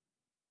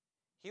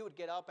 He would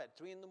get up at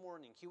 3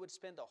 a.m. He would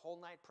spend the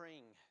whole night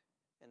praying.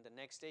 And the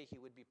next day he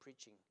would be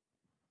preaching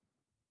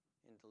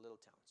in the little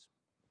towns.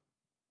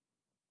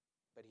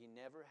 But he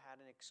never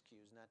had an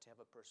excuse not to have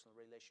a personal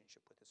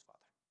relationship with his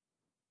Father.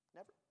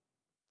 Never.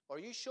 Or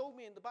you show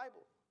me in the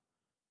Bible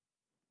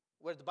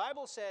where the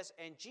Bible says,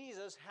 and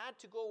Jesus had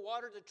to go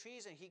water the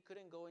trees and he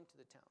couldn't go into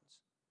the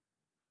towns.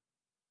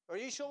 Or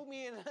you show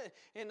me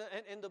in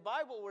the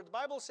Bible where the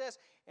Bible says,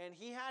 and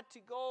he had to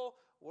go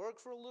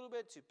work for a little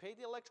bit to pay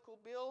the electrical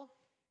bill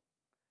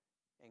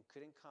and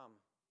couldn't come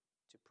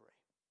to pray.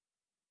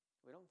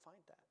 We don't find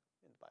that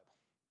in the Bible.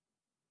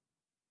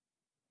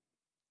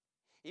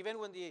 Even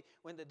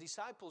when the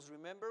disciples,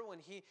 remember when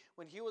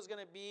he was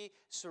going to be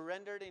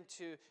surrendered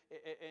into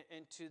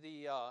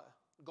the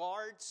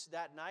guards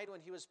that night when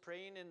he was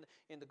praying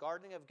in the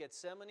Garden of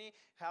Gethsemane,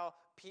 how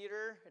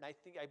Peter and I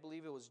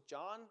believe it was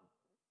John,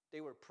 they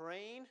were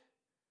praying,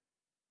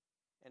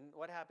 and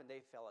what happened?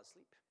 They fell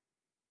asleep.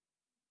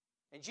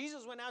 And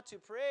Jesus went out to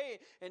pray,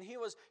 and he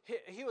was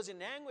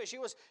in anguish. He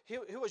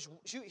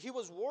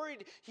was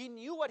worried. He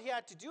knew what he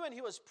had to do, and he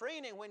was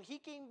praying. And when he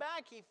came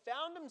back, he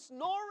found him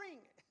snoring.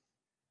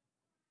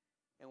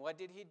 And what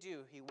did he do?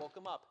 He woke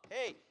him up.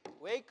 Hey,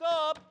 wake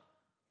up!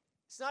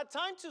 It's not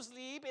time to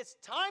sleep. It's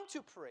time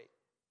to pray.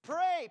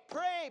 Pray,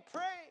 pray,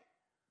 pray.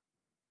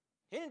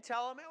 He didn't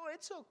tell him, oh,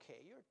 it's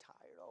okay. You're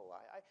tired. Oh,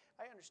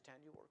 I understand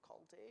you work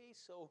all day,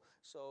 so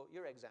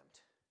you're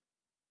exempt.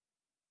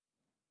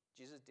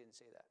 Jesus didn't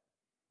say that.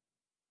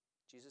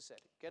 Jesus said,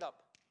 get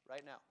up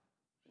right now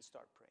and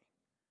start praying.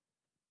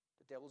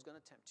 The devil's going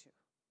to tempt you.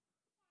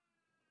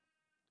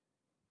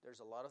 There's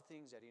a lot of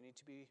things that you need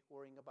to be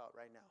worrying about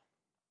right now.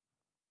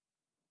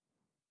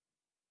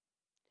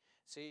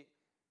 See,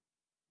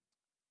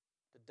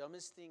 the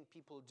dumbest thing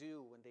people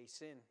do when they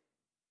sin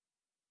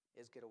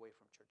is get away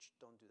from church.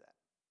 Don't do that.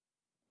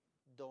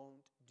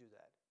 Don't do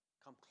that.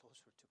 Come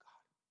closer to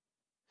God.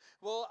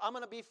 Well, I'm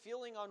going to be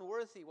feeling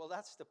unworthy. Well,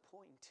 that's the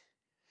point.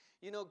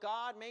 You know,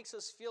 God makes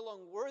us feel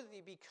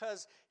unworthy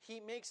because He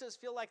makes us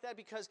feel like that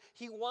because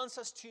He wants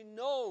us to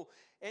know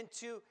and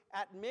to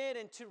admit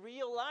and to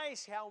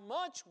realize how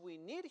much we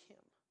need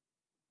Him.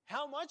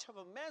 How much of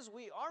a mess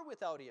we are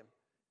without Him.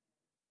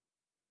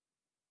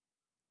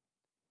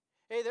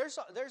 Hey, there's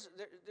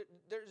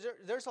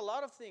a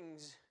lot of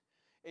things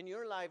in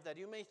your life that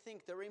you may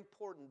think they're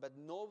important, but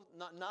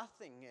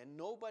nothing and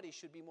nobody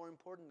should be more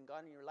important than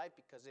God in your life,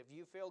 because if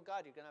you fail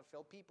God, you're going to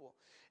fail people.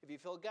 If you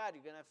fail God,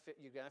 you're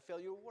going to fail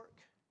your work.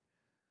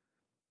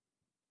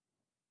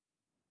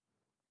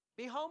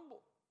 Be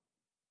humble.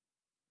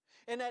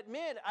 And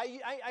admit,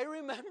 I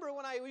remember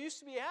when I used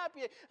to be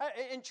happy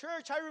in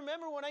church. I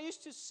remember when I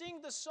used to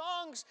sing the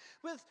songs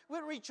with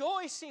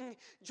rejoicing,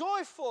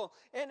 joyful.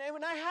 And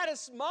when I had a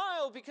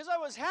smile because I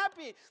was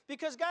happy,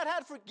 because God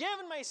had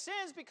forgiven my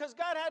sins, because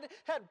God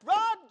had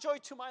brought joy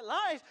to my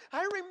life.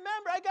 I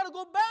remember I got to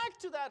go back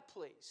to that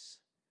place.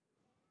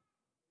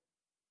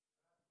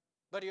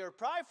 But you're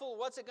prideful,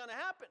 what's it going to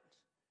happen?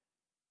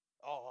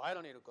 Oh, I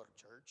don't need to go to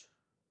church.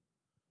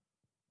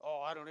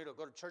 Oh, I don't need to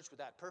go to church with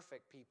that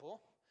perfect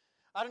people.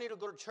 I don't need to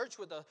go to church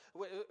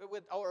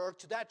or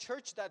to that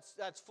church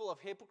that's full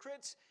of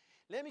hypocrites.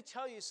 Let me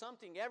tell you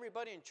something.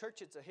 Everybody in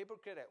church is a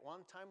hypocrite at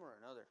one time or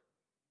another.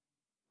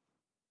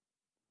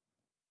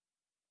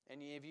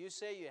 And if you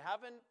say you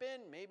haven't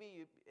been,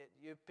 maybe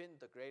you've been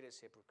the greatest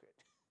hypocrite.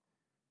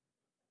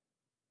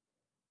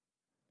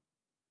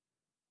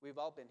 We've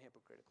all been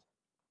hypocritical.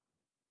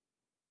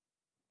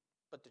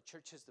 But the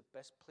church is the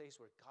best place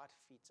where God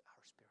feeds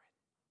our spirit.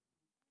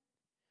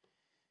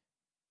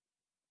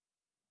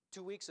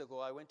 2 weeks ago,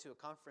 I went to a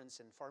conference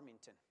in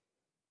Farmington.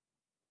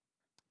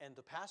 And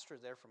the pastor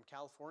there from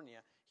California,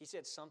 he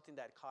said something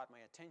that caught my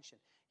attention.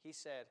 He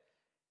said,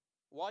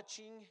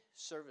 watching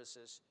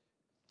services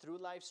through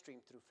live stream,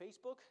 through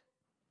Facebook,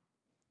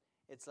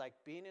 it's like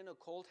being in a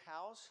cold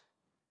house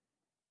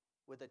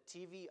with a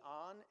TV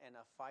on and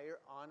a fire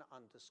on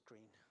the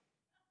screen.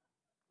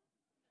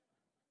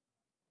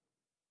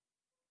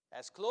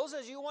 As close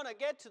as you want to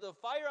get to the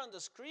fire on the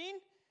screen,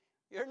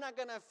 you're not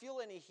going to feel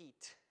any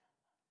heat.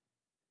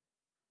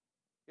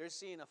 You're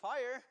seeing a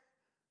fire,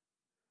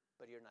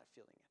 but you're not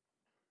feeling it.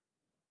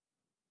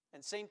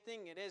 And same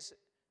thing it is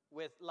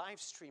with live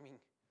streaming.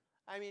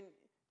 I mean,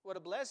 what a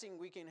blessing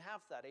we can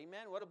have that.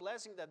 Amen. What a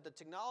blessing that the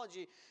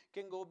technology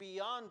can go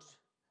beyond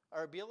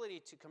our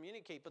ability to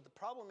communicate. But the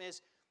problem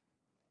is,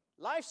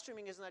 live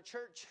streaming is not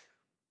church.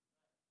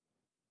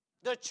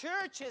 The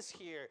church is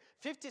here.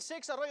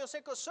 56 Arroyo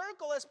Seco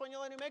Circle,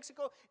 Española, New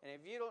Mexico. And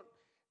if you don't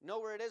know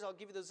where it is, I'll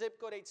give you the zip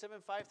code,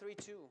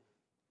 87532.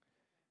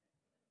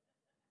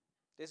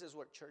 This is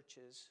what church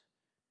is.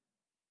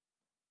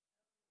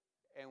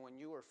 And when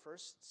you were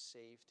first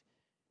saved,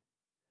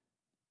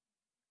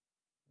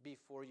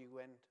 before you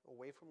went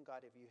away from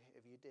God, if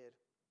you did,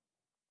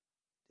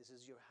 this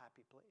is your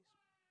happy place.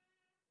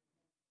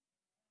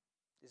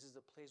 This is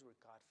the place where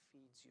God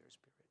feeds your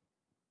spirit.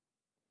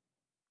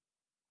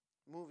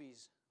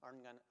 Movies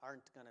aren't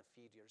gonna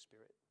feed your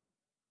spirit.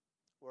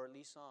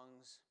 Worldly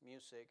songs,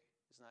 music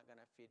is not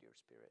gonna feed your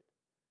spirit.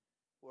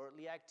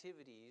 Worldly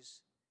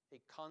activities,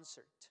 a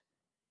concert,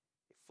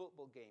 a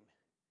football game,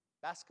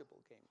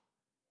 basketball game,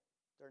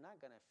 they're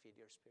not gonna feed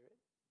your spirit.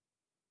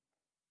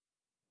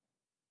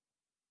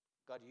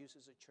 God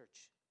uses a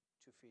church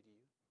to feed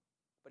you.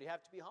 But you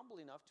have to be humble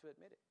enough to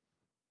admit it.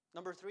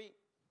 Number 3.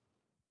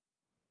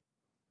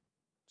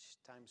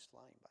 Time's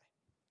flying by.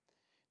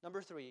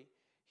 Number 3,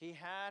 he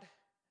had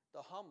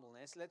the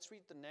humbleness. Let's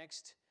read the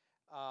next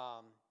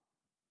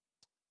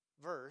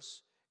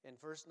verse. In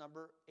verse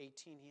number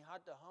 18, he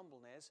had the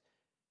humbleness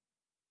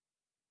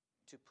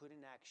to put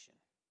in action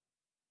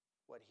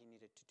what he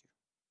needed to do.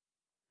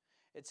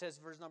 It says,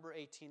 verse number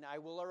 18, I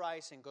will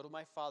arise and go to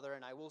my father,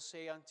 and I will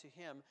say unto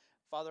him,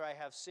 Father, I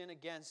have sinned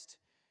against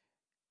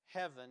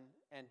heaven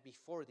and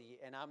before thee,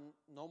 and I'm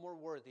no more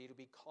worthy to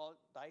be called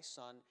thy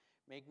son.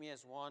 Make me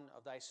as one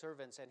of thy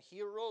servants. And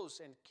he arose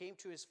and came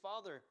to his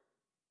father.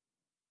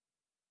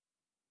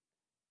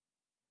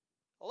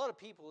 A lot of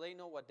people, they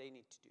know what they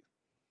need to do.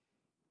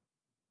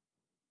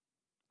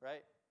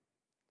 Right?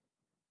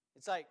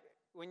 It's like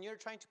when you're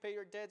trying to pay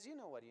your debts, you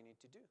know what you need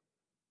to do.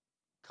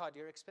 Cut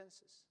your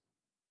expenses.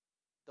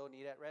 Don't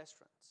eat at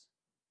restaurants.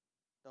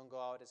 Don't go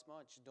out as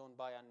much. Don't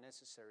buy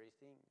unnecessary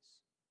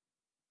things.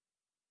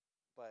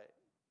 But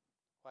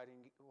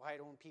why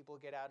don't people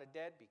get out of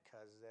debt?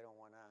 Because they don't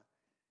want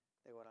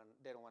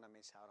to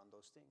miss out on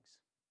those things.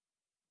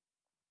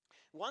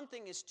 One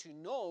thing is to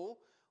know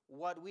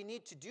what we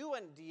need to do,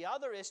 and the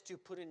other is to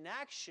put in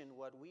action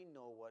what we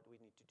know what we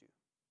need to do.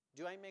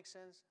 Do I make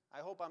sense? I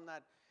hope I'm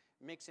not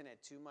mixing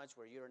it too much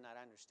where you're not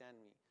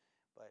understanding me.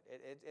 But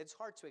it's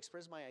hard to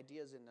express my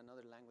ideas in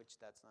another language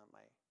that's not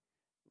my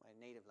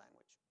native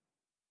language.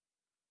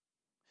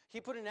 He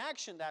put in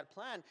action that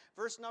plan.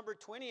 Verse number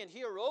 20, and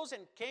he arose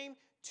and came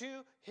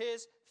to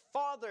his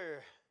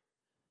father.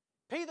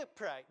 Pay the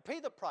price,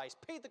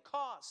 pay the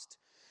cost.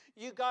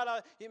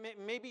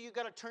 Maybe you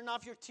gotta turn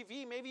off your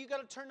TV. Maybe you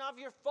gotta turn off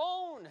your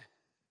phone.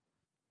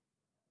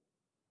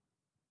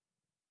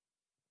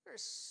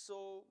 There's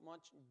so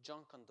much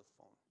junk on the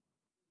phone.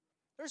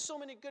 There's so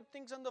many good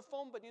things on the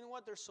phone, but you know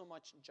what? There's so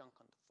much junk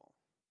on the phone.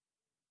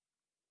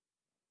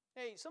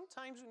 Hey,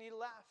 sometimes we need to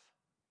laugh.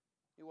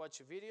 You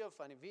watch a video, a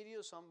funny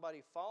video,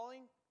 somebody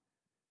falling.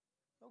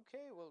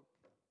 Okay, well,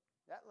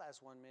 that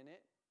lasts 1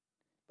 minute.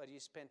 But you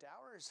spent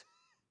hours.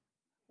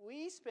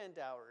 We spent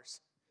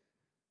hours.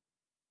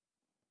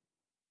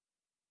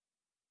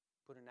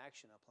 Put in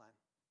action a plan.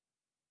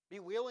 Be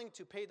willing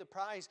to pay the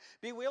price.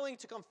 Be willing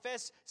to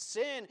confess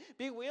sin.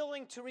 Be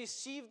willing to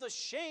receive the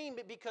shame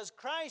because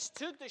Christ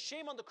took the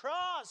shame on the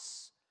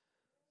cross.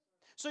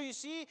 So you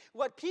see,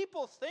 what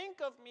people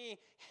think of me,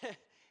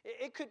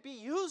 it could be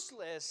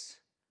useless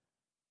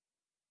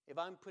if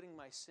I'm putting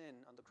my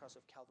sin on the cross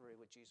of Calvary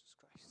with Jesus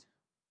Christ.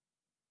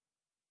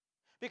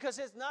 Because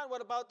it's not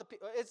about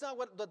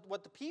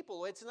what the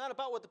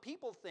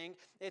people think.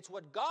 It's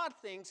what God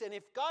thinks. And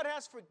if God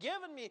has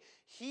forgiven me,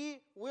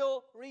 He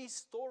will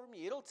restore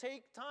me. It'll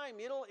take time.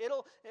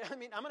 I'm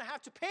going to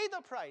have to pay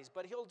the price,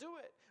 but He'll do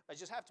it. I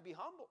just have to be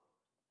humble.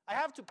 I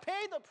have to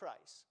pay the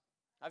price.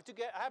 I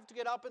have to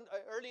get up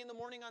early in the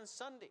morning on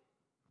Sunday.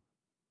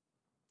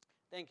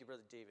 Thank you,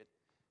 Brother David.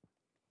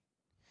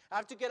 I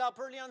have to get up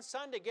early on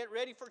Sunday, get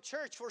ready for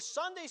church, for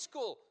Sunday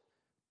school.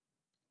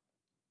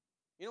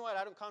 You know what?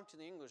 I don't come to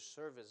the English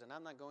service, and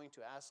I'm not going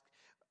to ask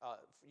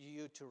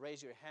you to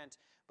raise your hand,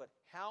 but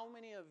how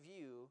many of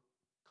you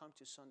come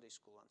to Sunday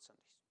school on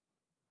Sundays?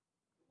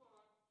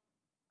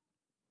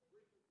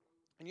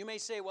 And you may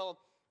say, well,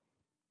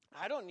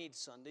 I don't need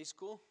Sunday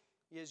school.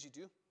 Yes, you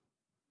do.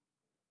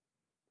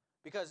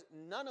 Because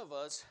none of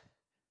us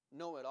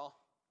know it all.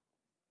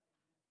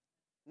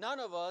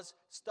 None of us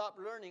stop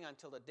learning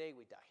until the day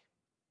we die.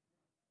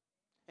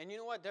 And you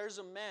know what? There's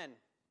a man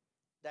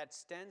that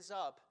stands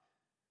up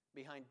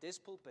behind this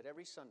pulpit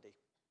every Sunday.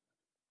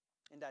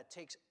 And that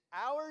takes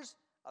hours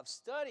of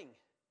studying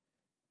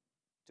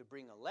to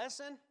bring a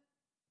lesson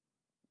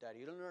that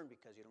you don't learn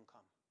because you don't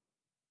come.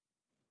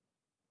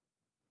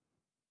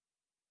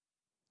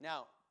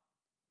 Now,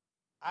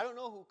 I don't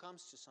know who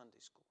comes to Sunday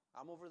school.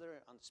 I'm over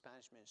there on the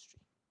Spanish ministry.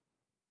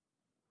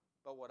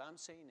 But what I'm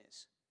saying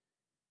is,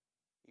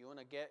 you want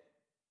to get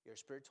your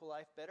spiritual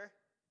life better?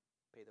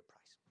 Pay the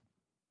price.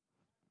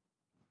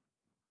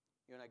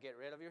 You want to get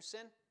rid of your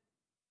sin?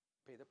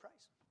 Pay the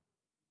price.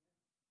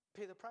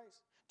 Pay the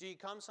price. Do you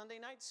come Sunday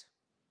nights?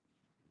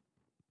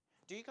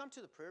 Do you come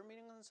to the prayer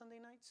meeting on Sunday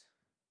nights?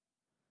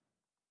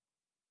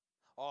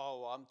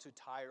 Oh, I'm too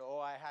tired. Oh,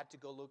 I had to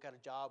go look at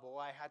a job. Oh,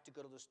 I had to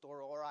go to the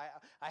store. Or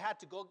I had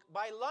to go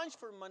buy lunch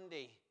for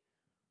Monday.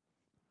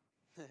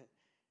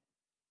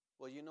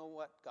 Well, you know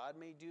what God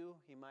may do?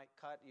 He might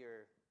cut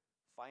your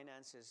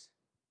finances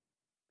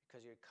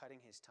because you're cutting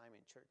his time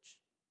in church.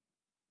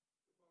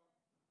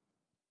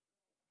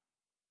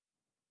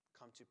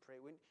 Come to pray.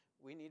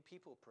 We need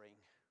people praying.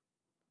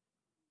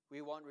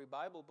 We want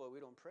revival, but we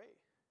don't pray.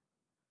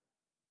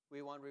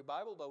 We want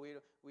revival, but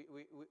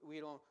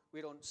we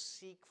don't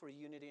seek for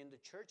unity in the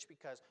church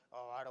because,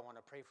 oh, I don't want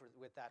to pray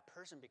with that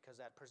person because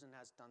that person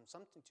has done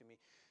something to me.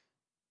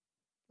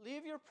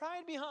 Leave your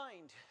pride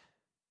behind.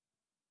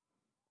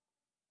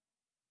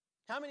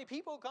 How many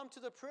people come to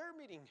the prayer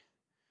meeting?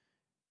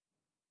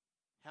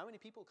 How many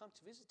people come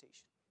to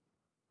visitation?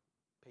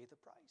 Pay the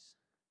price.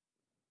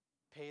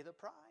 Pay the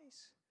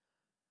price.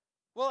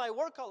 Well, I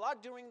work a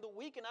lot during the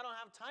week and I don't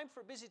have time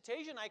for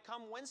visitation. I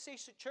come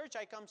Wednesdays to church,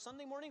 I come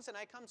Sunday mornings, and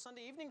I come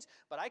Sunday evenings,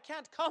 but I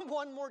can't come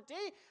one more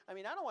day. I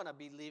mean, I don't want to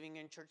be leaving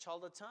in church all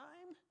the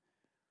time.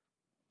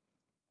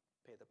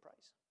 Pay the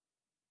price.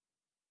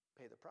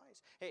 Pay the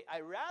price. Hey,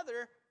 I'd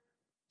rather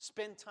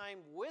spend time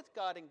with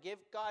God and give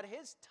God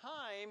his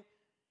time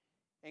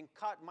and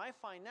cut my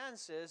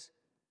finances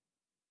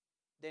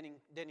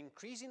than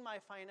increasing my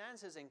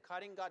finances and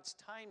cutting God's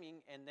timing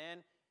and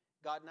then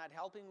God not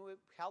helping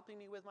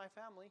me with my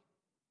family.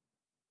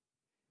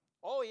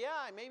 Oh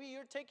yeah, maybe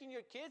you're taking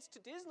your kids to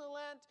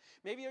Disneyland.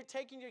 Maybe you're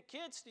taking your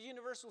kids to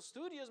Universal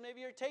Studios.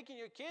 Maybe you're taking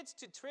your kids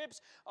to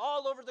trips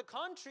all over the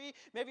country.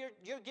 Maybe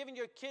you're giving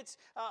your kids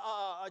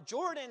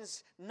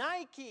Jordans,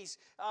 Nikes,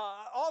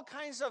 all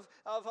kinds of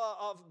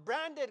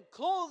branded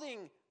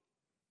clothing,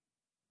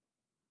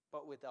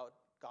 but without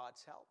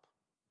God's help.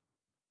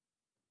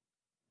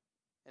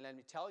 And let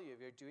me tell you, if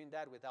you're doing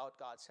that without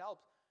God's help,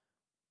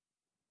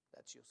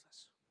 that's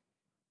useless.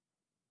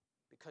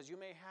 Because you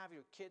may have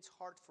your kids'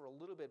 heart for a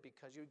little bit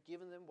because you're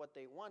giving them what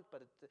they want,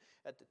 but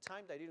at the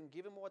time that you didn't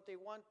give them what they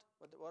want,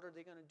 what are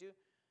they going to do?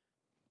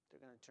 They're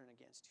going to turn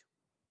against you.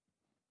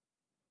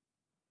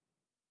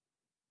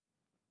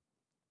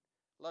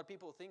 A lot of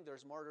people think they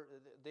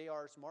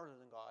are smarter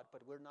than God,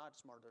 but we're not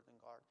smarter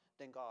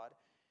than God.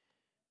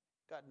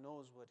 God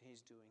knows what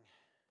he's doing.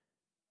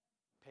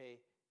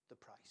 Pay the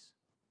price.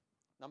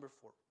 Number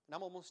 4. And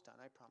I'm almost done,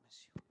 I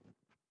promise you.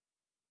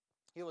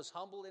 He was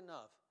humble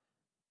enough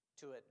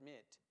to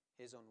admit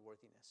his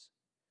unworthiness.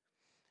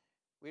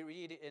 We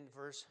read in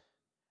verse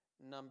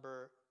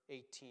number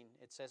 18.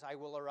 It says, I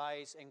will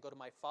arise and go to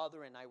my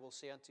father, and I will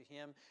say unto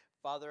him,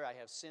 Father, I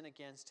have sinned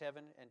against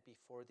heaven and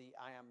before thee.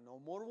 I am no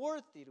more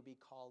worthy to be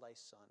called thy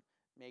son.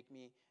 Make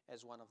me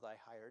as one of thy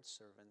hired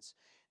servants.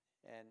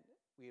 And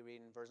we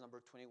read in verse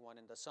number 21,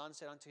 and the son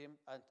said unto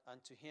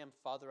him,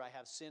 Father, I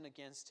have sinned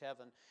against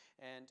heaven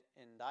and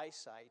in thy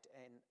sight,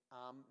 and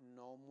am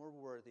no more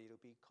worthy to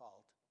be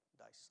called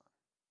thy son.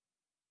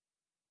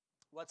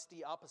 What's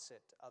the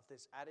opposite of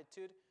this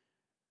attitude?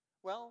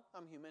 Well,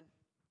 I'm human.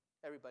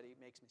 Everybody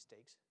makes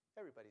mistakes.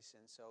 Everybody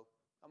sins, so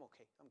I'm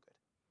okay. I'm good.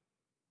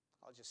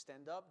 I'll just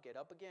stand up, get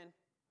up again,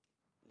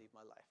 live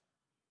my life.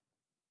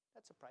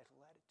 That's a prideful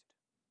attitude.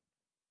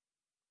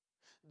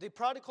 The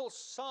prodigal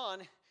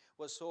son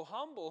was so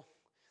humble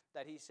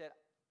that he said,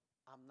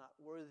 I'm not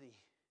worthy.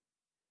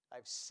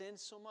 I've sinned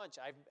so much.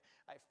 I've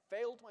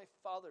failed my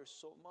father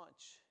so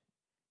much.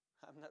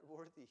 I'm not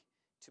worthy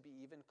to be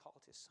even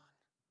called his son.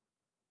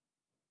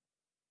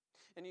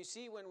 And you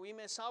see, when we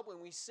mess up, when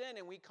we sin,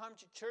 and we come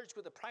to church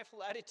with a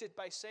prideful attitude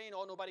by saying,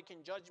 oh, nobody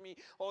can judge me,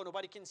 oh,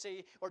 nobody can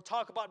say or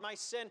talk about my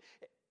sin,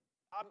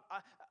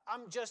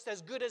 I'm just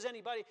as good as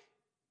anybody.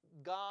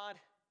 God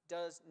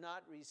does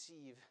not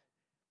receive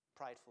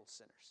prideful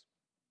sinners.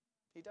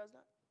 He does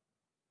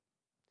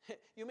not.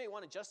 You may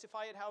want to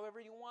justify it however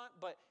you want,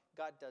 but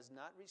God does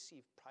not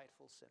receive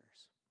prideful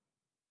sinners.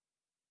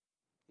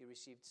 He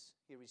receives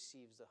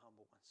the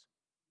humble ones.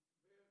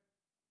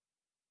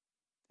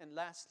 And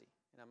lastly,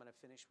 and I'm going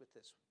to finish with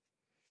this.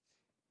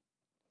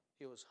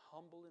 He was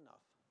humble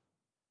enough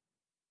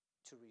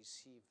to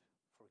receive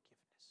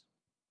forgiveness.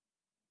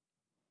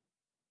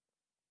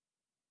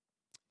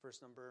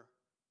 Verse number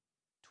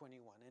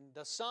 21. And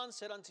the son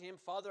said unto him,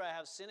 Father, I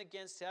have sinned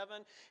against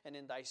heaven and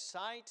in thy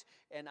sight,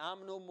 and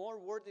am no more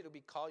worthy to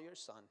be called your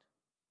son.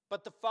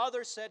 But the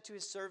father said to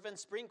his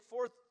servants, bring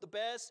forth the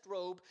best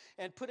robe,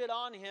 and put it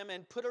on him,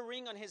 and put a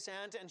ring on his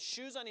hand, and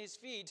shoes on his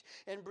feet,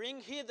 and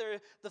bring hither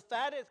the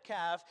fatted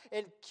calf,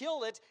 and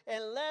kill it,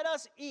 and let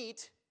us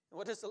eat.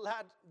 What does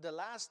the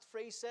last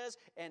phrase says?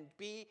 And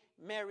be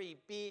merry,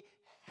 be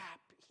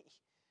happy.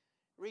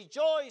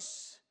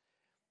 Rejoice,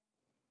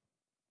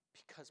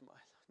 because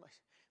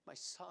my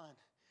son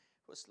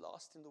was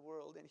lost in the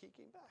world, and he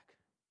came back.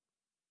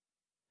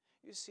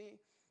 You see,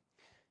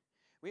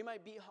 we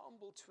might be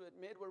humble to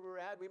admit where we're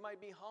at. We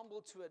might be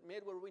humble to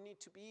admit where we need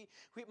to be.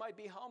 We might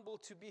be humble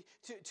to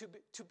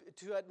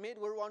admit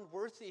we're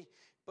unworthy.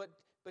 But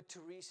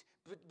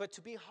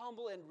to be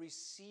humble and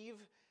receive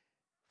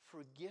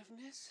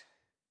forgiveness.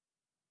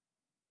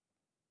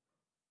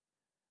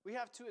 We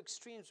have two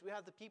extremes. We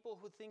have the people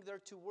who think they're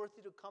too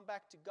worthy to come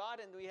back to God,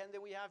 and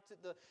then we have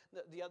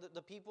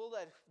the people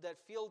that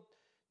feel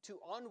too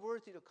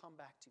unworthy to come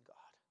back to God.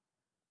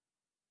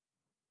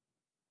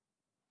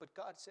 But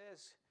God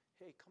says,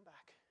 hey, come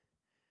back.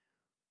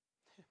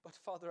 But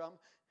Father,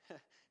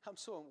 I'm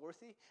so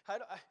unworthy. I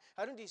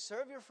don't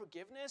deserve your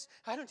forgiveness.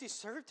 I don't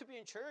deserve to be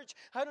in church.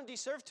 I don't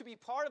deserve to be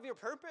part of your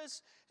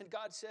purpose. And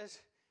God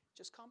says,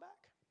 just come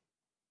back.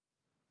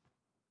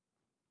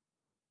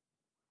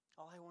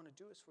 All I want to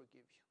do is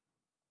forgive you.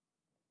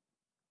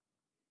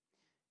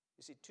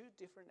 You see, two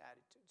different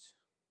attitudes.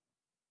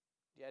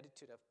 The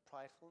attitude of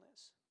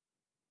pridefulness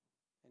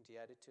and the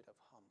attitude of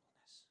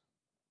humbleness.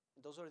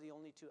 And those are the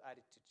only two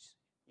attitudes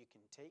you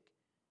can take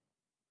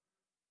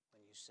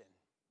when you sin,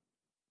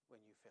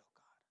 when you fail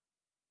God.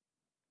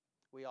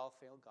 We all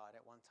fail God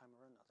at one time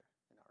or another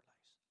in our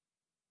lives.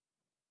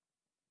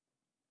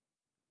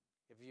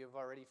 If you've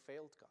already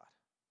failed God,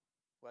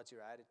 what's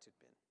your attitude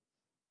been?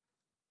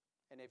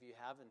 And if you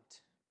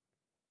haven't,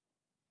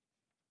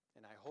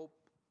 and I hope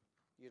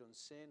you don't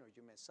sin or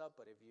you mess up,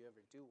 but if you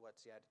ever do,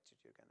 what's the attitude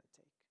you're going to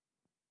take?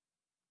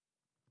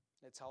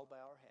 Let's all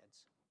bow our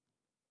heads,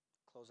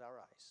 close our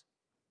eyes.